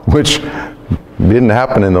 which didn't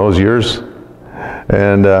happen in those years.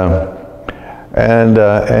 And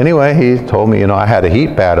anyway, he told me, you know, I had a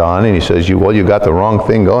heat pad on, and he says, well, you got the wrong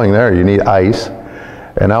thing going there. You need ice.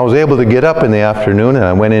 And I was able to get up in the afternoon, and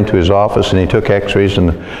I went into his office, and he took x-rays, and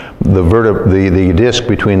the disc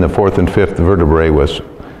between the fourth and fifth vertebrae was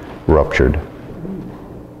ruptured.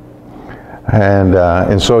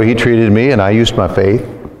 And so he treated me, and I used my faith.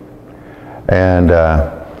 And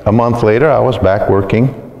a month later, I was back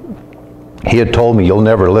working. He had told me, you'll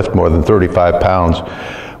never lift more than 35 pounds.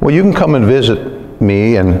 Well, you can come and visit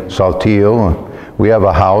me in Saltillo. We have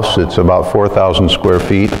a house that's about 4,000 square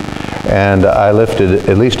feet. And I lifted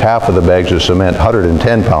at least half of the bags of cement,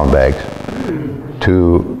 110-pound bags,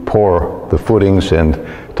 to pour the footings and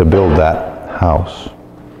to build that house.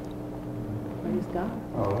 Praise God.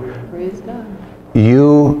 Praise God.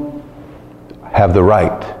 You have the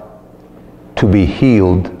right to be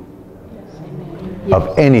healed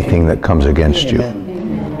of anything that comes against you.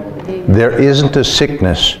 Amen. There isn't a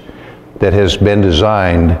sickness that has been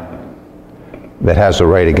designed that has a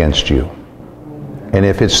right against you. And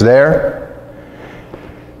if it's there,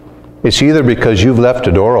 it's either because you've left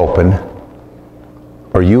a door open,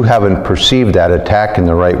 or you haven't perceived that attack in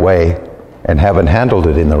the right way and haven't handled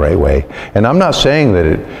it in the right way. And I'm not saying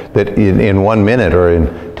that in 1 minute or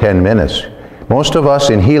in 10 minutes. Most of us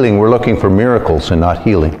in healing, we're looking for miracles and not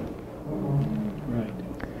healing.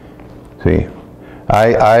 See,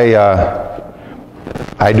 I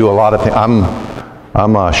do a lot of things.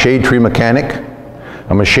 I'm a shade tree mechanic.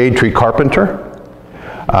 I'm a shade tree carpenter.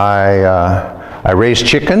 I raise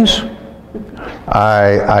chickens.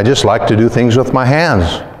 I just like to do things with my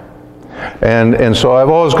hands. And so I've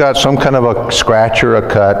always got some kind of a scratch or a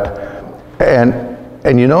cut.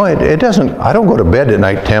 And you know, it doesn't, I don't go to bed at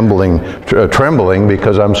night trembling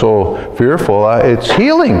because I'm so fearful. It's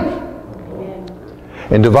healing.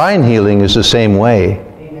 And divine healing is the same way.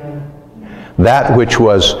 That which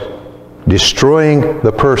was destroying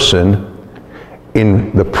the person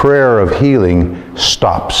in the prayer of healing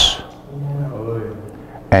stops.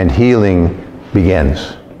 And healing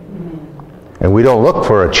begins. And we don't look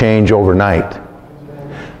for a change overnight,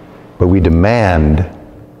 but we demand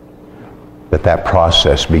that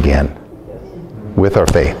process begin with our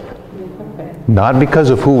faith. Not because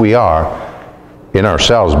of who we are in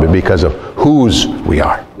ourselves, but because of whose we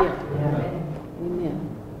are.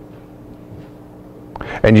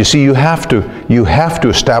 And you see, you have to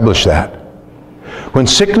establish that. When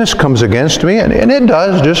sickness comes against me, and it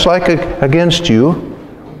does, just like against you,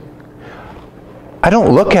 I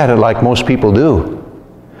don't look at it like most people do.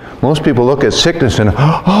 Most people look at sickness and,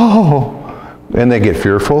 and they get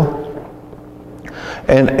fearful.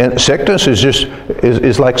 And sickness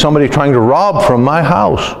is like somebody trying to rob from my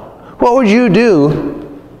house. What would you do?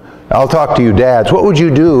 I'll talk to you dads. What would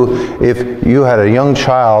you do if you had a young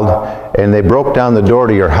child and they broke down the door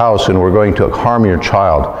to your house and were going to harm your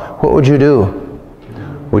child? What would you do?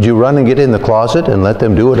 Would you run and get in the closet and let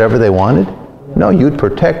them do whatever they wanted? No, you'd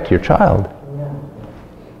protect your child.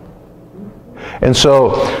 And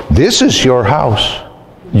so this is your house.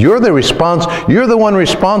 You're the one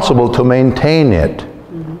responsible to maintain it.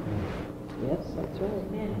 Yes, that's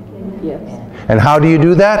right. Yes. And how do you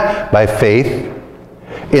do that? By faith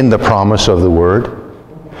in the promise of the Word,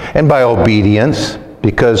 and by obedience,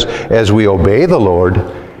 because as we obey the Lord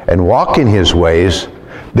and walk in His ways,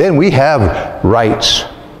 then we have rights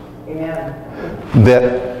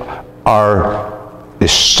that are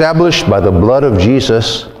established by the blood of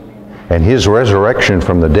Jesus and His resurrection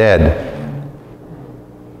from the dead.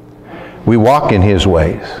 We walk in His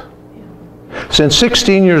ways. Since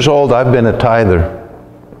 16 years old, I've been a tither.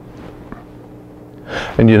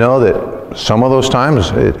 And you know that some of those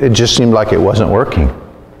times, it just seemed like it wasn't working.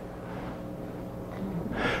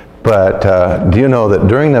 But do you know that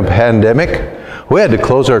during the pandemic, we had to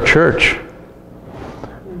close our church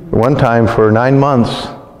one time for 9 months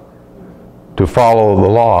to follow the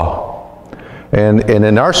law. And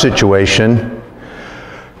in our situation,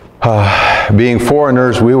 being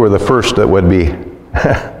foreigners, we were the first that would be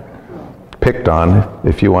picked on,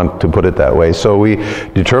 if you want to put it that way. So we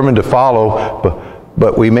determined to follow,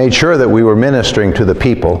 but we made sure that we were ministering to the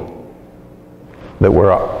people that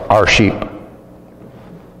were our sheep.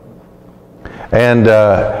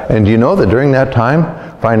 And you know that during that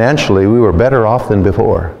time, financially, we were better off than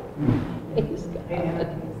before.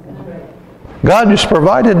 God just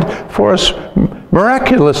provided for us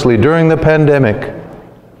miraculously during the pandemic.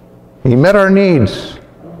 He met our needs.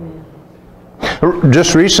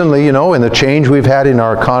 Just recently, you know, in the change we've had in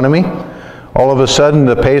our economy, all of a sudden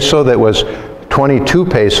the peso that was 22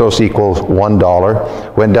 pesos equals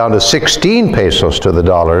 $1 went down to 16 pesos to the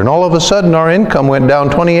dollar, and all of a sudden our income went down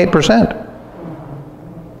 28%.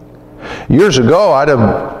 Years ago, I'd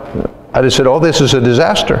have said, oh, this is a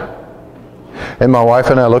disaster. And my wife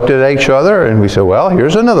and I looked at each other and we said, well,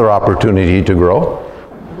 here's another opportunity to grow.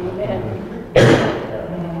 Amen.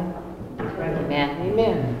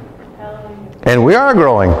 Amen. And we are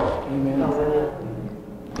growing.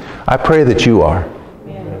 I pray that you are.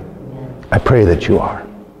 I pray that you are.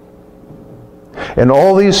 And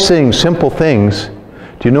all these things, simple things,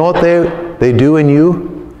 do you know what they do in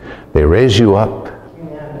you? They raise you up.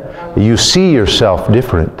 You see yourself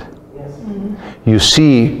different. You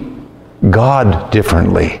see God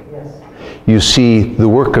differently. You see the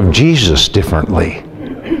work of Jesus differently.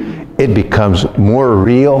 It becomes more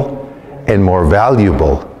real and more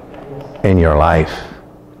valuable in your life.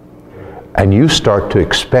 And you start to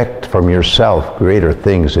expect from yourself greater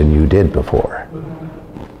things than you did before.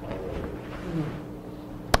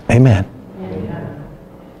 Amen.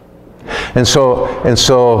 And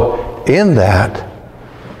so in that,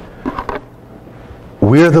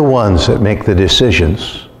 we're the ones that make the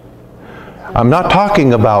decisions. I'm not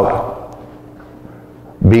talking about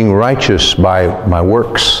being righteous by my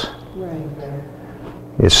works.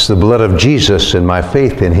 It's the blood of Jesus and my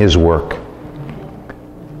faith in His work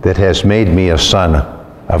that has made me a son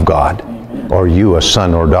of God, or you a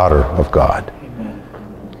son or daughter of God.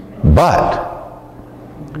 But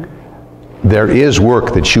there is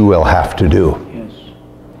work that you will have to do.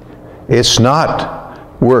 It's not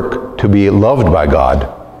work to be loved by God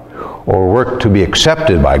or work to be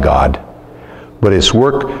accepted by God, but it's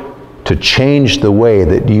work to change the way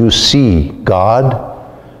that you see God,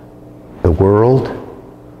 the world,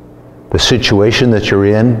 the situation that you're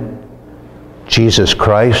in, Jesus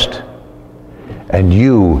Christ, and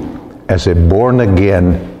you as a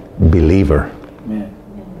born-again believer.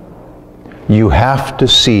 You have to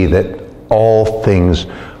see that all things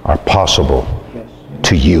are possible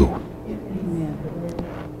to you.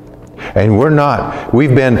 And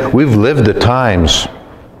we've lived the times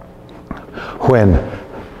when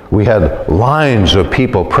we had lines of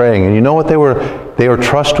people praying, and you know what their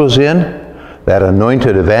trust was in? That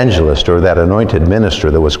anointed evangelist or that anointed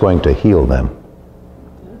minister that was going to heal them.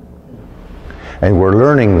 And we're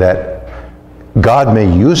learning that God may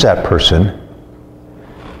use that person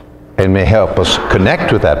and may help us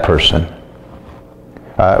connect with that person.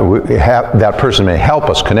 That person may help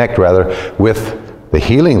us connect, rather, with the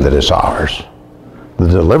healing that is ours, the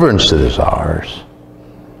deliverance that is ours.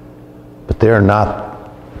 But they are not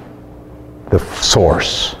the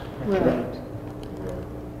source. Right.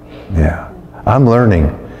 Yeah. I'm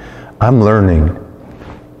learning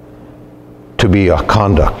to be a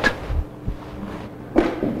conduct.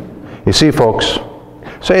 You see, folks,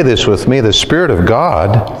 say this with me: the Spirit of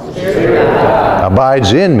God,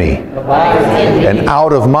 abides in me, and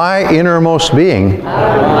out of my innermost being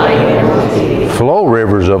flow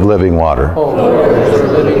rivers of living water.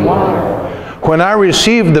 When I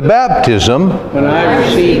received the baptism in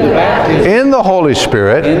the Holy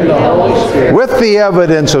Spirit, with the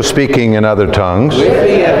evidence of speaking in other tongues,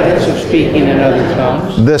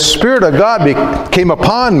 the Spirit of God came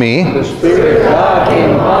upon me,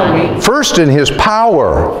 first in His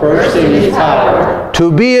power,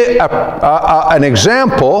 to be an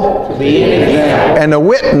example and a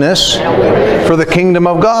witness for the kingdom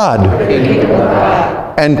of God.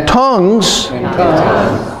 And tongues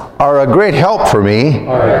are a great help for me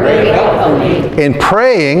in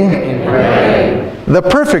praying the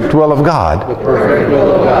perfect will of God.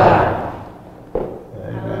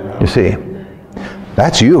 You see,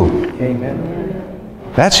 that's you.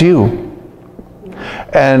 That's you.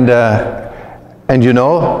 And you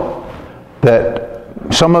know that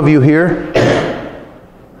some of you here,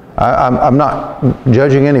 I'm not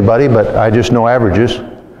judging anybody, but I just know averages.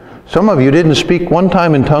 Some of you didn't speak one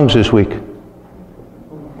time in tongues this week.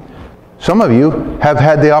 Some of you have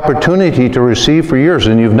had the opportunity to receive for years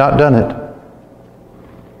and you've not done it.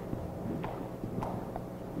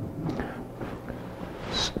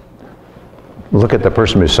 Look at the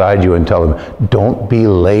person beside you and tell them, don't be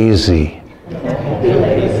lazy.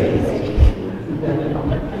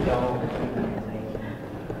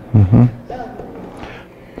 Mm-hmm.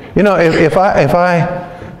 You know, if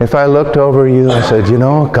I looked over you and I said, you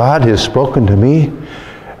know, God has spoken to me,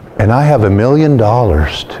 and I have $1 million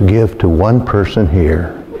to give to one person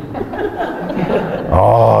here.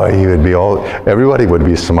 Oh, you would be everybody would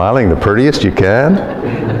be smiling the prettiest you can.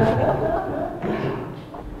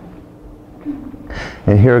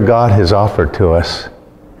 And here God has offered to us.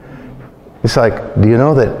 It's like, do you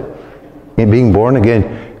know that in being born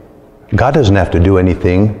again, God doesn't have to do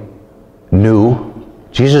anything new.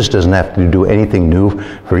 Jesus doesn't have to do anything new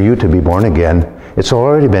for you to be born again. It's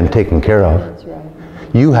already been taken care of. That's right.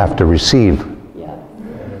 You have to receive. Yeah.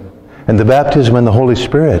 And the baptism in the Holy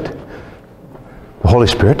Spirit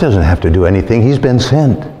doesn't have to do anything. He's been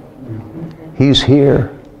sent. He's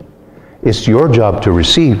here. It's your job to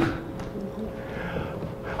receive.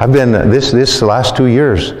 I've been, this last 2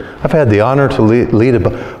 years, I've had the honor to lead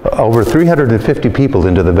over 350 people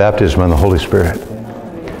into the baptism in the Holy Spirit.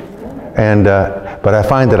 And, but I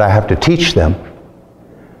find that I have to teach them.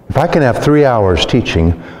 If I can have 3 hours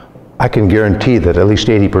teaching, I can guarantee that at least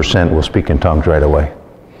 80% will speak in tongues right away.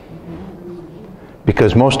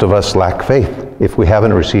 Because most of us lack faith if we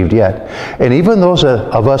haven't received yet. And even those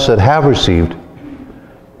of us that have received,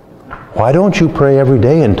 why don't you pray every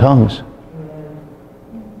day in tongues?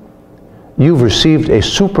 You've received a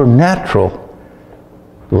supernatural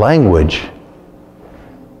language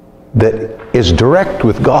that is direct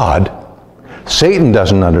with God. Satan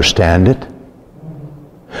doesn't understand it.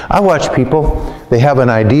 I watch people, they have an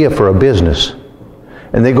idea for a business,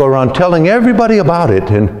 and they go around telling everybody about it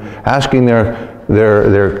and asking their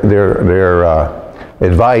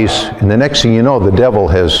advice, and the next thing you know, the devil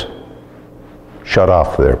has shut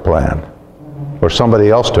off their plan, or somebody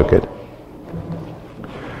else took it.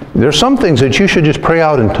 There's some things that you should just pray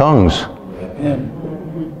out in tongues.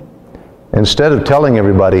 Instead of telling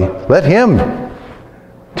everybody, let Him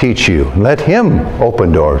teach you. Let Him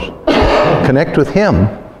open doors. Connect with Him.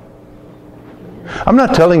 I'm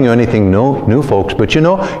not telling you anything new, folks, but do you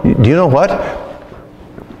know what?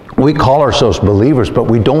 We call ourselves believers, but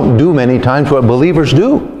we don't do many times what believers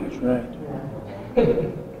do. That's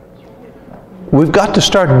right. We've got to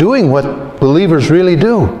start doing what believers really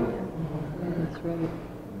do.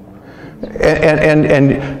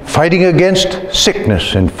 And fighting against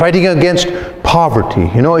sickness and fighting against poverty.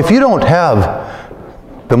 You know, if you don't have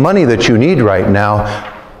the money that you need right now,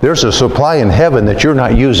 there's a supply in heaven that you're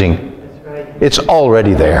not using. It's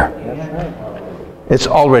already there. It's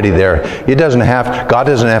already there. God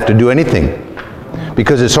doesn't have to do anything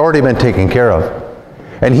because it's already been taken care of.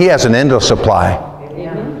 And He has an endless supply.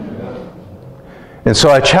 And so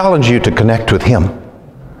I challenge you to connect with Him.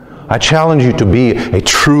 I challenge you to be a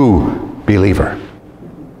true believer.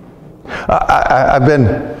 I've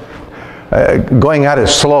been going at it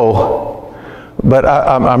slow, but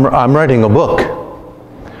I'm writing a book.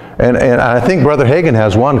 And I think Brother Hagin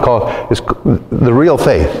has one called The Real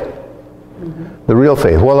Faith. The real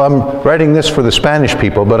faith. Well, I'm writing this for the Spanish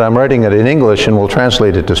people, but I'm writing it in English and we'll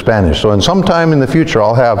translate it to Spanish. So in some time in the future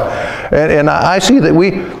I'll have, and I see that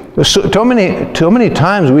too many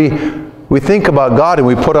times we think about God and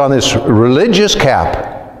we put on this religious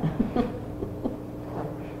cap.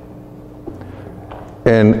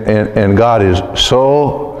 And God is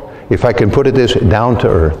so, if I can put it this, down to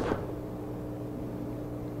earth.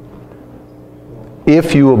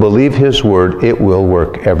 If you will believe His word, it will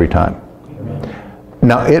work every time.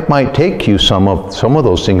 Now, it might take you some of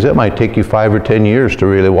those things. It might take you 5 or 10 years to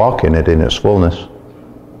really walk in it in its fullness.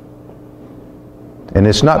 And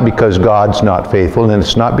it's not because God's not faithful, and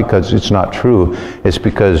it's not because it's not true. It's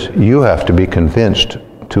because you have to be convinced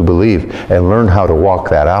to believe and learn how to walk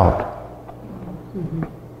that out.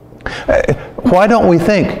 Why don't we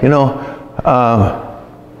think,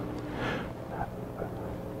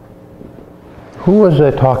 who was I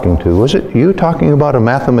talking to? Was it you talking about a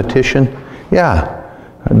mathematician? Yeah.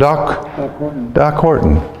 Doc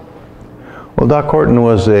Horton. Well, Doc Horton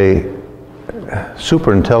was a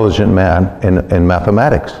super intelligent man in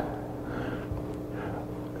mathematics.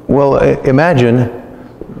 Well, imagine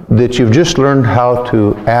that you've just learned how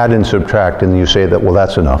to add and subtract, and you say that, well,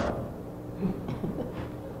 that's enough.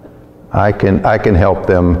 I can help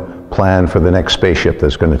them plan for the next spaceship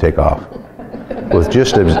that's going to take off with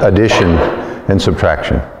just addition and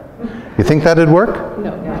subtraction. You think that'd work?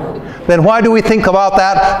 No. Then why do we think about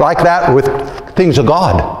that like that with things of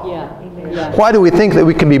God? Yeah. Why do we think that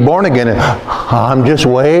we can be born again and I'm just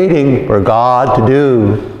waiting for God to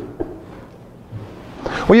do?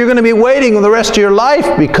 Well, you're going to be waiting the rest of your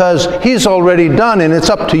life because He's already done and it's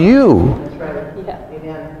up to you. That's right. Yeah.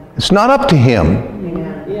 Amen. It's not up to Him.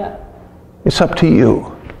 Amen. Yeah. It's up to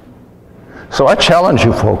you. So I challenge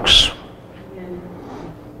you folks.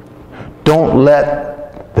 Don't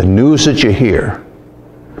let the news that you hear,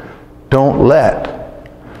 don't let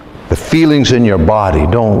the feelings in your body,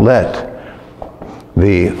 don't let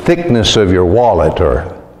the thickness of your wallet or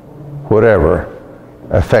whatever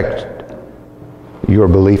affect your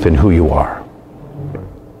belief in who you are.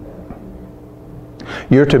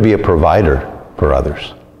 You're to be a provider for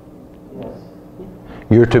others.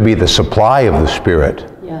 You're to be the supply of the Spirit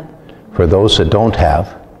for those that don't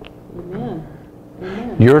have. Amen.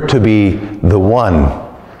 Amen. You're to be the one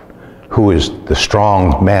who is the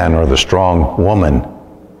strong man or the strong woman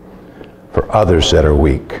for others that are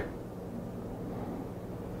weak.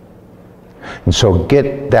 And so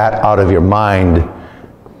get that out of your mind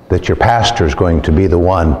that your pastor is going to be the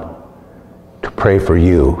one to pray for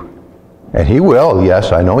you. And he will,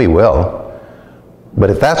 yes, I know he will. But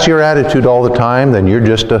if that's your attitude all the time, then you're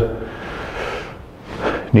just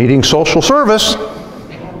needing social service.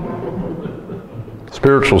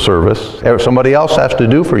 Spiritual service. Somebody else has to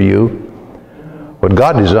do for you what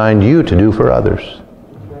God designed you to do for others.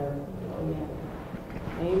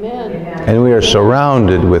 Amen. And we are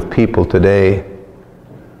surrounded with people today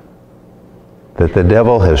that the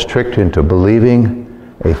devil has tricked into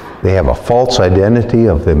believing they have a false identity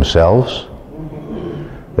of themselves.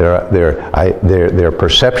 Their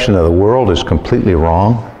perception of the world is completely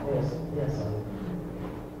wrong.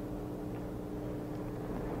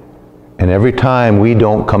 And every time we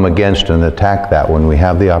don't come against and attack that when we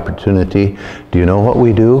have the opportunity, do you know what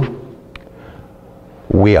we do?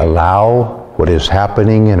 We allow what is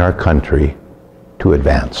happening in our country to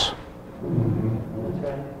advance.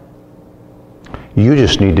 You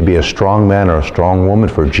just need to be a strong man or a strong woman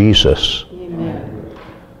for Jesus. Amen.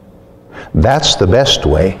 That's the best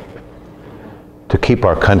way to keep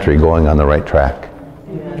our country going on the right track.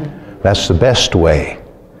 Amen. That's the best way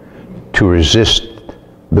to resist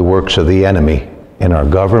the works of the enemy in our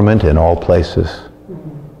government, in all places.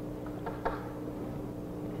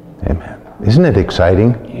 Amen. Isn't it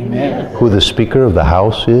exciting? Amen. Who the Speaker of the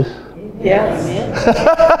House is? Yes.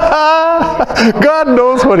 God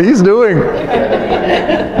knows what He's doing.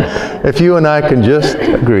 If you and I can just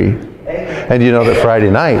agree. And you know that Friday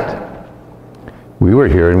night, we were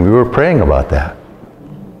here and we were praying about that.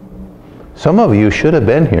 Some of you should have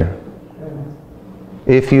been here.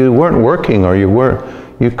 If you weren't working or you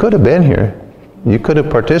could have been here. You could have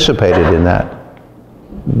participated in that.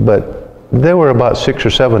 But there were about 6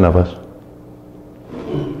 or 7 of us.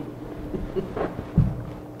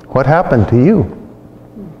 What happened to you?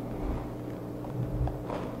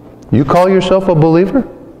 You call yourself a believer?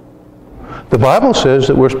 The Bible says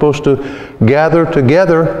that we're supposed to gather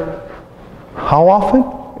together. How often?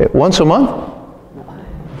 Once a month?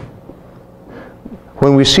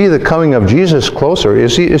 When we see the coming of Jesus closer,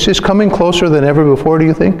 is His coming closer than ever before, do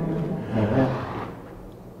you think?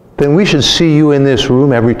 Then we should see you in this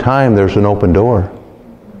room every time there's an open door.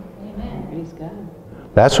 Amen. Praise God.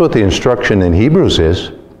 That's what the instruction in Hebrews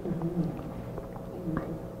is.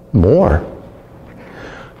 More.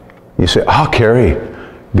 You say, oh, Kerry,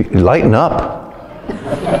 lighten up.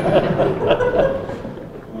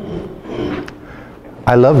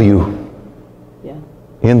 I love you Yeah.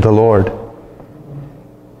 in the Lord. Thank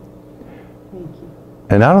you.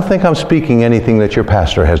 And I don't think I'm speaking anything that your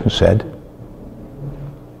pastor hasn't said.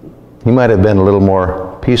 He might have been a little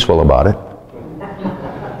more peaceful about it.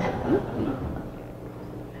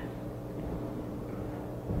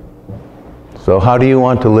 So how do you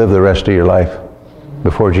want to live the rest of your life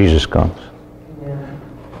before Jesus comes?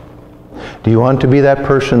 Do you want to be that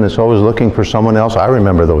person that's always looking for someone else? I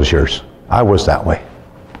remember those years. I was that way.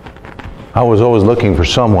 I was always looking for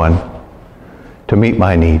someone to meet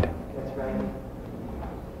my need. That's right.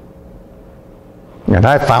 And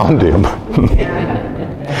I found him.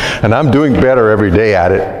 And I'm doing better every day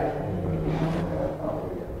at it.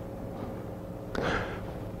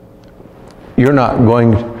 You're not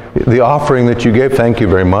going, the offering that you gave, thank you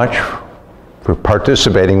very much for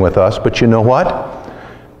participating with us, but you know what?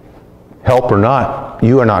 Help or not,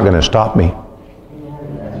 you are not going to stop me.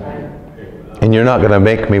 And you're not going to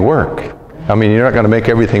make me work. I mean, you're not going to make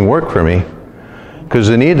everything work for me, because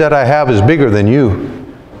the need that I have is bigger than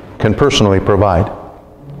you can personally provide.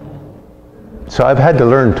 So I've had to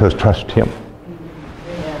learn to trust him.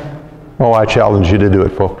 Oh, I challenge you to do it,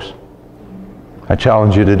 folks. I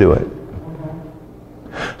challenge you to do it.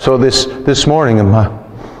 So this morning,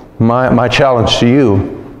 my challenge to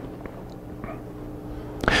you,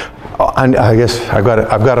 and I guess I've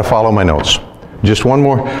got to follow my notes. Just one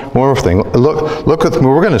more thing. Look at,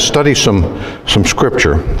 we're going to study some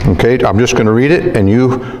scripture. Okay, I'm just going to read it, and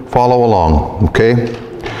you follow along. Okay.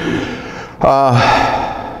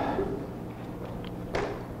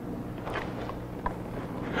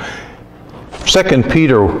 2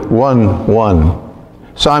 Peter 1:1.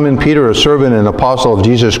 Simon Peter, a servant and apostle of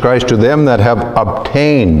Jesus Christ, to them that have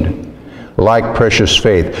obtained like precious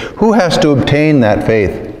faith. Who has to obtain that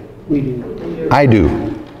faith? We do. I do.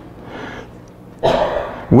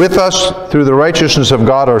 With us through the righteousness of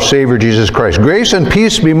God our Savior Jesus Christ. Grace and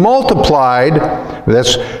peace be multiplied,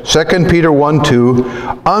 that's 2 Peter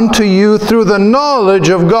 1:2, unto you through the knowledge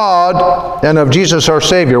of God and of Jesus our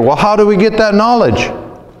Savior. Well, how do we get that knowledge?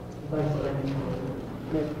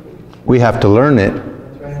 We have to learn it.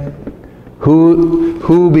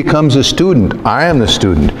 Who becomes a student? I am the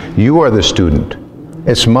student. You are the student.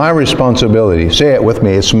 It's my responsibility. Say it with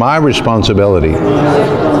me. It's my responsibility.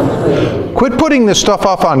 Quit putting this stuff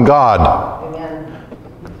off on God.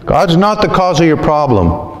 God's not the cause of your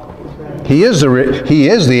problem. He is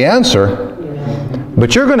the answer.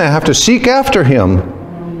 But you're going to have to seek after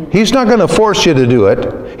Him. He's not going to force you to do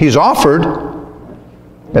it. He's offered.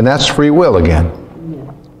 And that's free will again.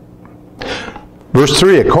 Verse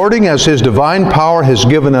 3, according as His divine power has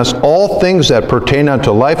given us all things that pertain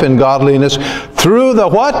unto life and godliness through the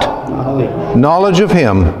what? Knowledge of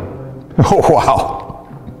Him. Oh, wow.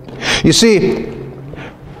 You see,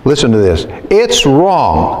 listen to this. It's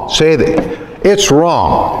wrong. Say that. It's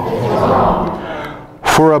wrong.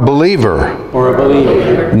 For a believer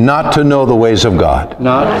not to know the ways of God.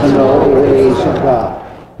 Not to know the ways of God.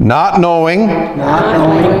 Not knowing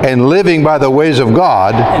and living by the ways of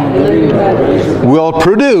God will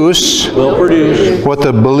produce what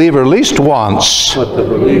the believer least wants, but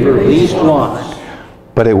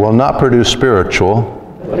it will not produce spiritual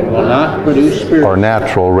or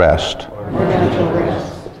natural rest.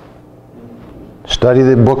 Study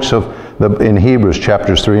the books in Hebrews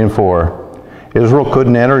chapters 3 and 4. Israel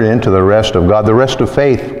couldn't enter into the rest of God, the rest of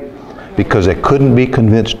faith, because they couldn't be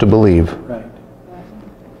convinced to believe.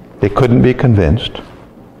 They couldn't be convinced.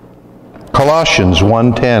 Colossians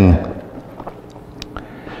 1:10.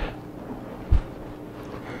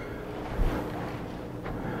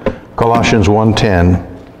 Colossians 1:10.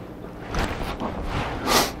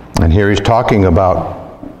 And here he's talking about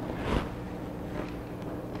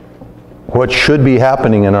what should be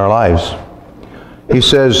happening in our lives. He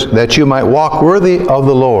says that you might walk worthy of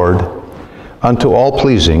the Lord unto all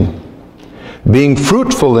pleasing, being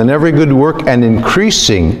fruitful in every good work and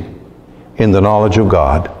increasing in the knowledge of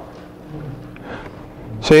God.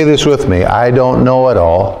 Say this with me. I don't know it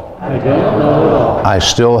all. I don't know it all. I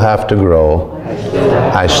still have to grow.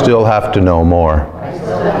 I still have to know more.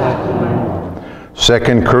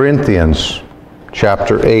 2 Corinthians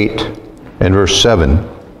chapter 8 and verse 7.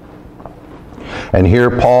 And here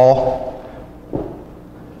Paul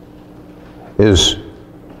is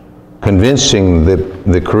convincing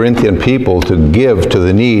the Corinthian people to give to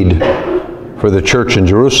the need for the church in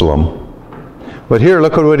Jerusalem. But here,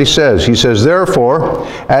 look at what he says. He says, therefore,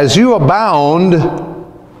 as you abound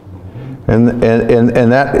And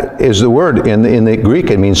that is the word. In the Greek,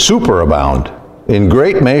 it means superabound, in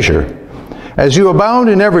great measure. As you abound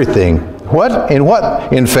in everything. What? In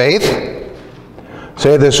what? In faith.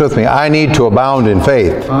 Say this with me. I need to abound in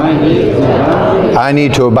faith. I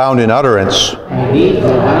need to abound in utterance.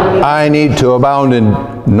 I need to abound in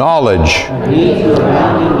knowledge.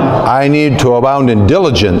 I need to abound in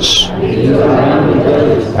diligence.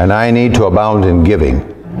 And I need to abound in giving.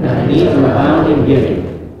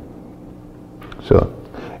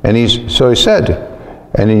 So he said,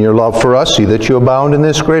 and in your love for us, see that you abound in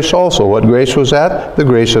this grace also. What grace was that? The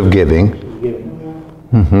grace of giving.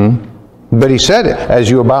 But he said, as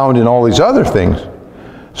you abound in all these other things.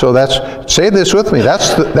 So that's, say this with me,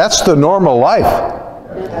 that's the normal life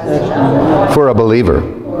for a believer.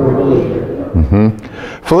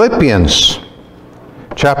 Philippians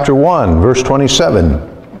chapter 1, verse 27.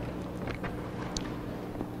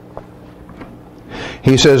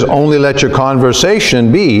 He says, only let your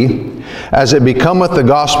conversation be as it becometh the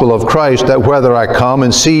gospel of Christ, that whether I come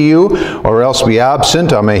and see you, or else be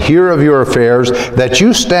absent, I may hear of your affairs, that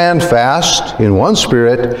you stand fast in one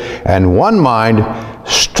spirit and one mind,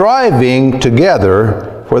 striving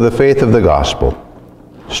together for the faith of the gospel.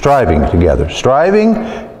 Striving together. Striving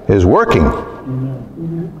is working.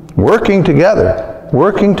 Working together.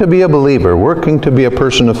 Working to be a believer. Working to be a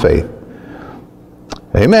person of faith.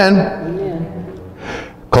 Amen.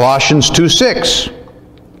 Colossians 2:6.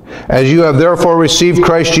 As you have therefore received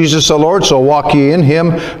Christ Jesus the Lord, so walk ye in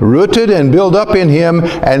him, rooted and built up in him,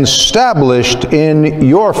 and established in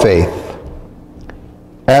your faith,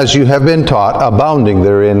 as you have been taught, abounding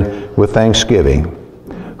therein with thanksgiving.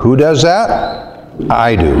 Who does that?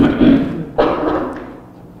 I do.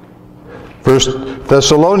 1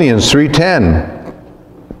 Thessalonians 3:10.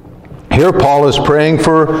 Here Paul is praying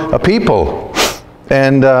for a people.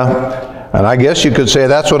 And I guess you could say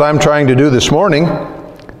that's what I'm trying to do this morning.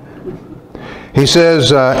 He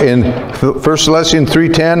says in 1 Thessalonians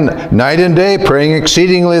 3:10, night and day, praying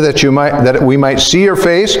exceedingly that we might see your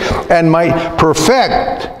face and might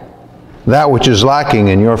perfect that which is lacking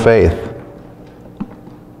in your faith.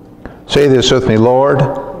 Say this with me, Lord.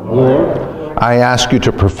 Lord, I ask you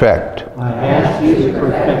to perfect. I ask you to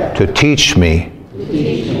perfect. To teach me.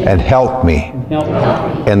 And help me. Help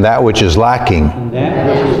me. In that which is lacking. And that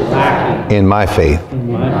which is lacking. In my faith.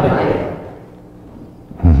 In my faith.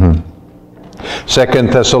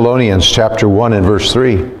 2 Thessalonians chapter 1 and verse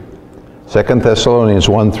 3. 2 Thessalonians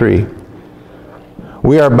 1:3.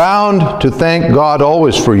 We are bound to thank God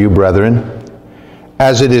always for you, brethren,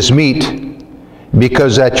 as it is meet,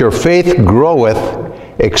 because that your faith groweth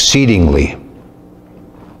exceedingly,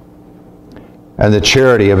 and the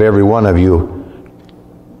charity of every one of you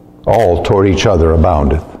all toward each other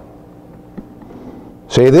aboundeth.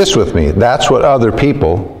 Say this with me. That's what other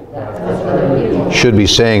people should be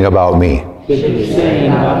saying about me.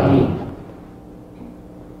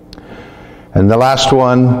 And the last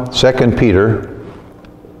one, 2 Peter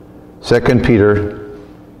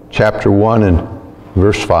chapter 1 and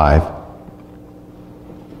verse 5.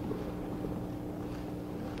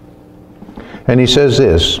 And he says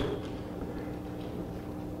this.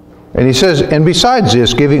 And he says, and besides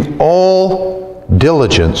this, giving all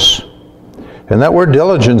diligence. And that word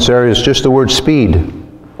diligence there is just the word speed.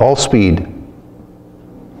 All speed.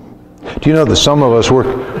 Do you know that some of us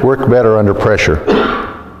work better under pressure?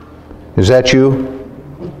 Is that you?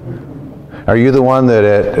 Are you the one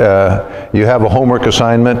that you have a homework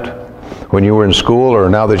assignment when you were in school, or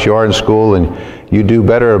now that you are in school, and you do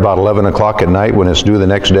better about 11 o'clock at night when it's due the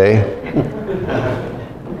next day?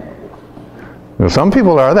 Well, some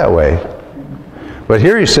people are that way. But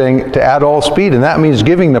here he's saying to add all speed, and that means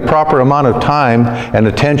giving the proper amount of time and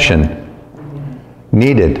attention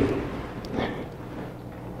needed.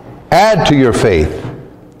 Add to your faith.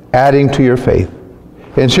 Adding to your faith.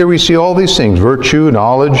 And here we see all these things: virtue,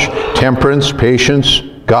 knowledge, temperance, patience,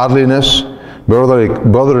 godliness,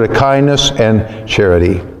 brotherly kindness, and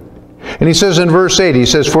charity. And he says in verse 8, he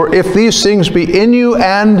says, for if these things be in you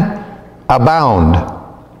and abound,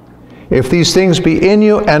 if these things be in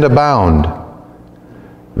you and abound,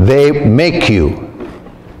 they make you.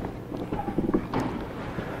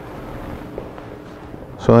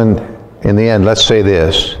 So in the end, let's say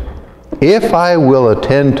this. If I will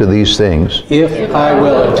attend to these things, if I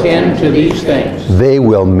will attend to these things, they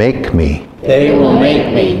will make me. They will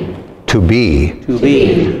make me To be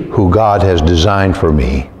who God has designed for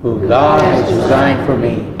me. Who God has designed for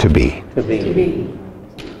me to be. To be.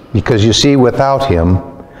 Because you see, without Him,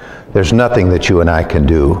 there's nothing that you and I can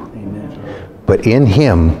do. Amen. But in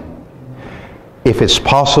Him, if it's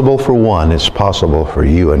possible for one, it's possible for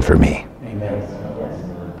you and for me. Amen.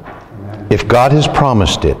 If God has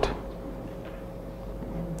promised it.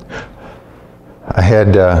 I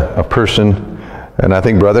had a person, and I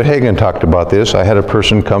think Brother Hagin talked about this. I had a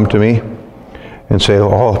person come to me and say,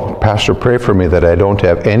 "Oh, Pastor, pray for me that I don't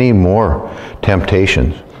have any more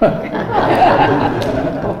temptations."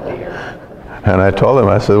 And I told him,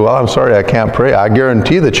 I said, "Well, I'm sorry, I can't pray. I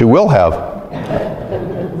guarantee that you will have."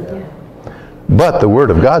 But the Word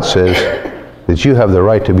of God says that you have the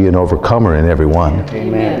right to be an overcomer in every one.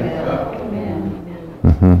 Amen.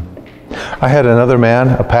 I had another man,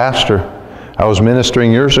 a pastor. I was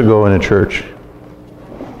ministering years ago in a church.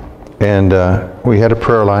 And we had a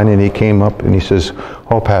prayer line, and he came up and he says,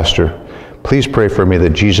 "Oh, Pastor, please pray for me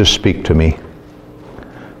that Jesus speak to me."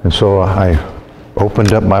 And so I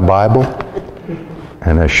opened up my Bible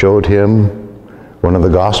and I showed him one of the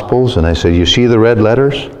Gospels, and I said, "You see the red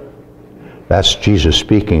letters? That's Jesus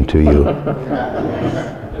speaking to you." Yes,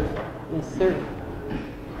 sir.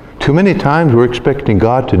 Too many times we're expecting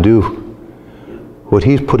God to do what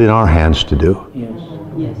He's put in our hands to do. Yes.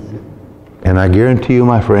 Yes. And I guarantee you,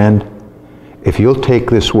 my friend, if you'll take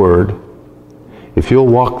this word, if you'll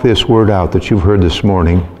walk this word out that you've heard this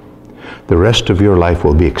morning, the rest of your life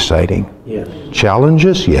will be exciting. Yes.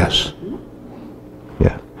 Challenges? Yes.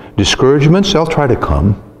 Yeah. Discouragements? They'll try to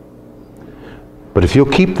come. But if you'll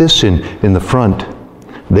keep this in the front,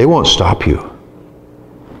 they won't stop you.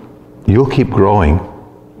 You'll keep growing.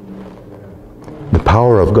 The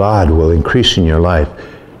power of God will increase in your life.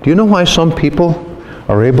 Do you know why some people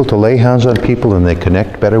are able to lay hands on people and they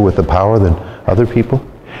connect better with the power than other people?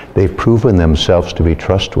 They've proven themselves to be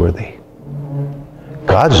trustworthy.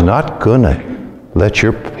 God's not going to let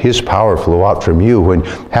His power flow out from you when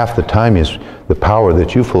half the time the power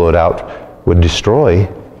that you flowed out would destroy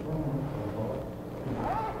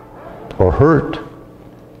or hurt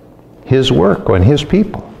His work on His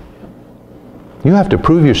people. You have to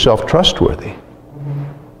prove yourself trustworthy.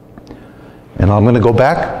 And I'm going to go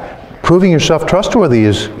back. Proving yourself trustworthy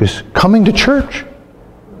is coming to church.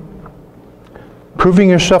 Proving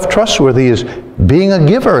yourself trustworthy is being a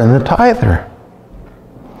giver and a tither.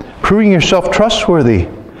 Proving yourself trustworthy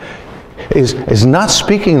is not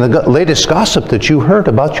speaking the latest gossip that you heard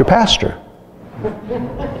about your pastor.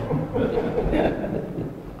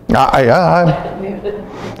 I've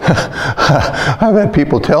had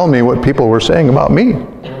people tell me what people were saying about me.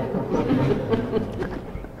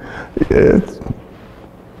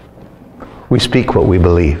 We speak what we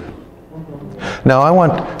believe. Now I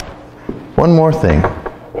want one more thing.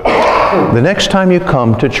 The next time you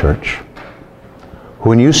come to church,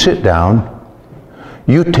 when you sit down,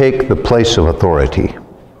 you take the place of authority.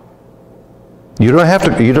 You don't have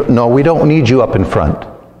to, no, we don't need you up in front.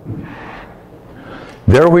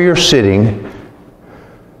 There where you're sitting,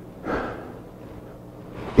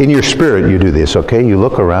 in your spirit you do this, okay? You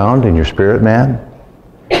look around in your spirit, man,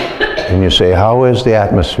 and you say, "How is the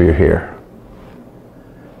atmosphere here?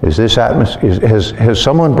 Is this atmosphere, has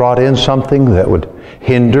someone brought in something that would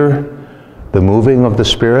hinder the moving of the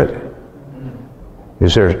Spirit?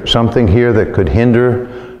 Is there something here that could hinder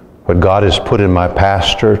what God has put in my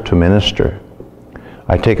pastor to minister?"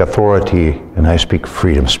 I take authority and I speak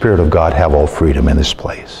freedom. Spirit of God, have all freedom in this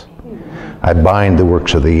place. I bind the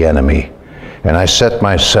works of the enemy and I set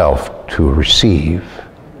myself to receive.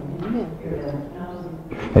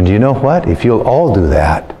 And do you know what? If you'll all do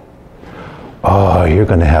that, oh, you're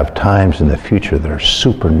going to have times in the future that are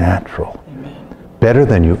supernatural. Better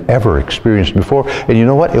than you've ever experienced before. And you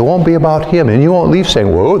know what? It won't be about him. And you won't leave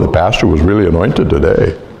saying, "Whoa, the pastor was really anointed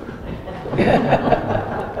today."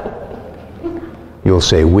 You'll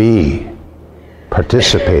say, "We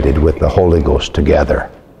participated with the Holy Ghost together."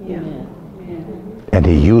 Yeah. And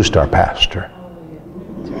he used our pastor.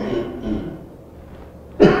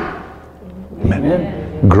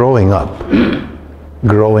 Amen. Growing up.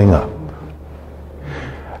 Growing up.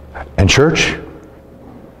 And church,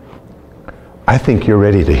 I think you're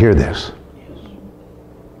ready to hear this.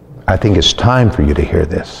 I think it's time for you to hear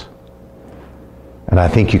this. And I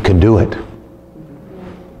think you can do it.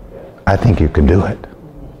 I think you can do it.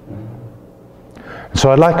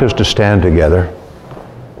 So I'd like us to stand together.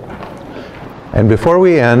 And before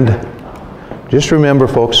we end, just remember,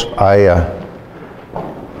 folks, I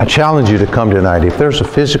challenge you to come tonight. If there's a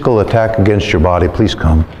physical attack against your body, please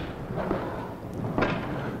come.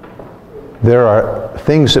 There are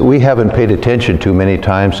things that we haven't paid attention to many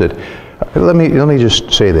times that, let me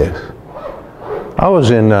just say this. I was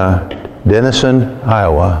in Denison,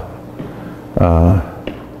 Iowa,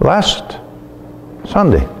 last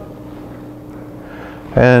Sunday.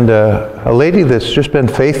 And a lady that's just been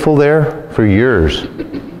faithful there for years.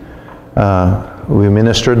 We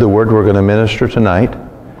ministered the word we're going to minister tonight.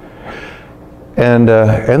 And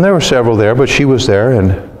there were several there, but she was there,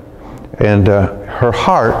 and her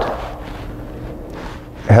heart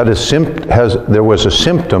had there was a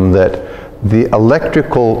symptom that the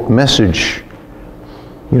electrical message,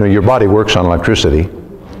 you know, your body works on electricity,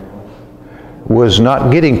 was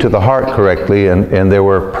not getting to the heart correctly, and there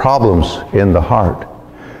were problems in the heart.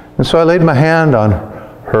 And so I laid my hand on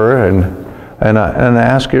her and I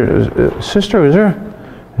asked her, "Sister, is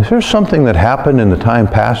there something that happened in the time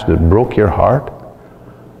past that broke your heart?"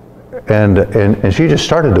 And she just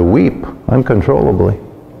started to weep uncontrollably.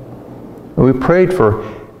 And we prayed for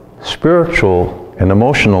spiritual and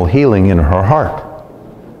emotional healing in her heart.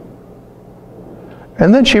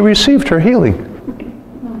 And then she received her healing.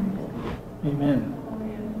 Amen.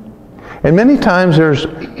 And many times there's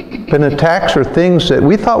been attacks or things that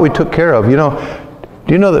we thought we took care of. You know,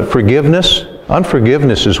 do you know that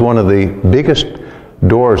unforgiveness is one of the biggest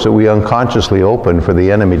doors that we unconsciously open for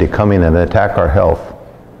the enemy to come in and attack our health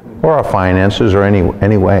or our finances or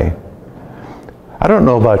any way. I don't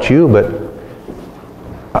know about you, but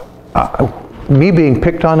me being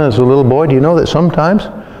picked on as a little boy, do you know that sometimes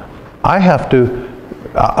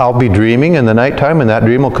I'll be dreaming in the nighttime, and that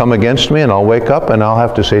dream will come against me, and I'll wake up and I'll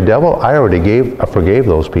have to say, "Devil, I forgave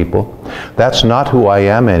those people. That's not who I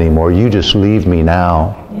am anymore. You just leave me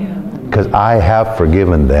now, because I have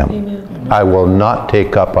forgiven them. Amen. I will not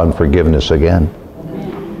take up unforgiveness again."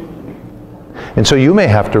 And so you may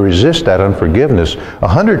have to resist that unforgiveness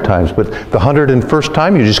 100 times, but the 101st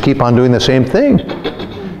time you just keep on doing the same thing.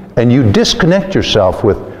 And you disconnect yourself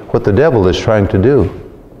with what the devil is trying to do.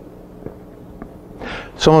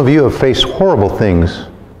 Some of you have faced horrible things,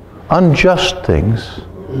 unjust things,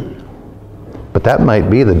 but that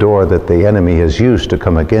might be the door that the enemy has used to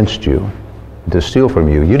come against you, to steal from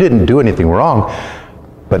you. You didn't do anything wrong,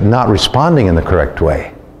 but not responding in the correct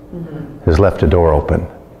way has left a door open.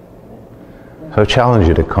 So I challenge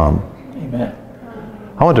you to come. Amen.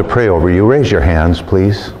 I want to pray over you. Raise your hands,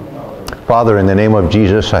 please. Father, in the name of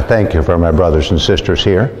Jesus, I thank you for my brothers and sisters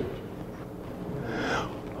here.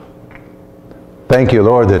 Thank you,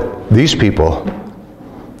 Lord, that these people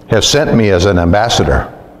have sent me as an ambassador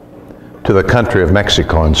to the country of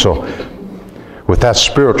Mexico. And so with that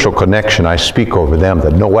spiritual connection, I speak over them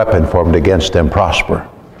that no weapon formed against them prosper.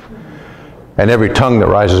 And every tongue that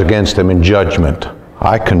rises against them in judgment,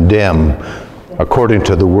 I condemn according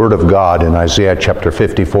to the Word of God in Isaiah chapter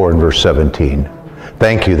 54 and verse 17.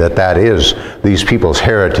 Thank you that that is these people's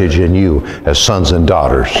heritage in you as sons and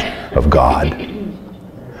daughters of God.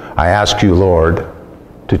 I ask you, Lord,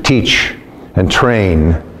 to teach and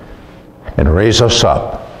train and raise us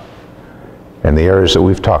up in the areas that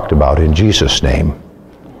we've talked about in Jesus' name.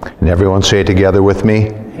 And everyone say it together with me.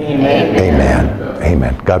 Amen. Amen.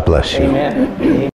 Amen. God bless you. Amen.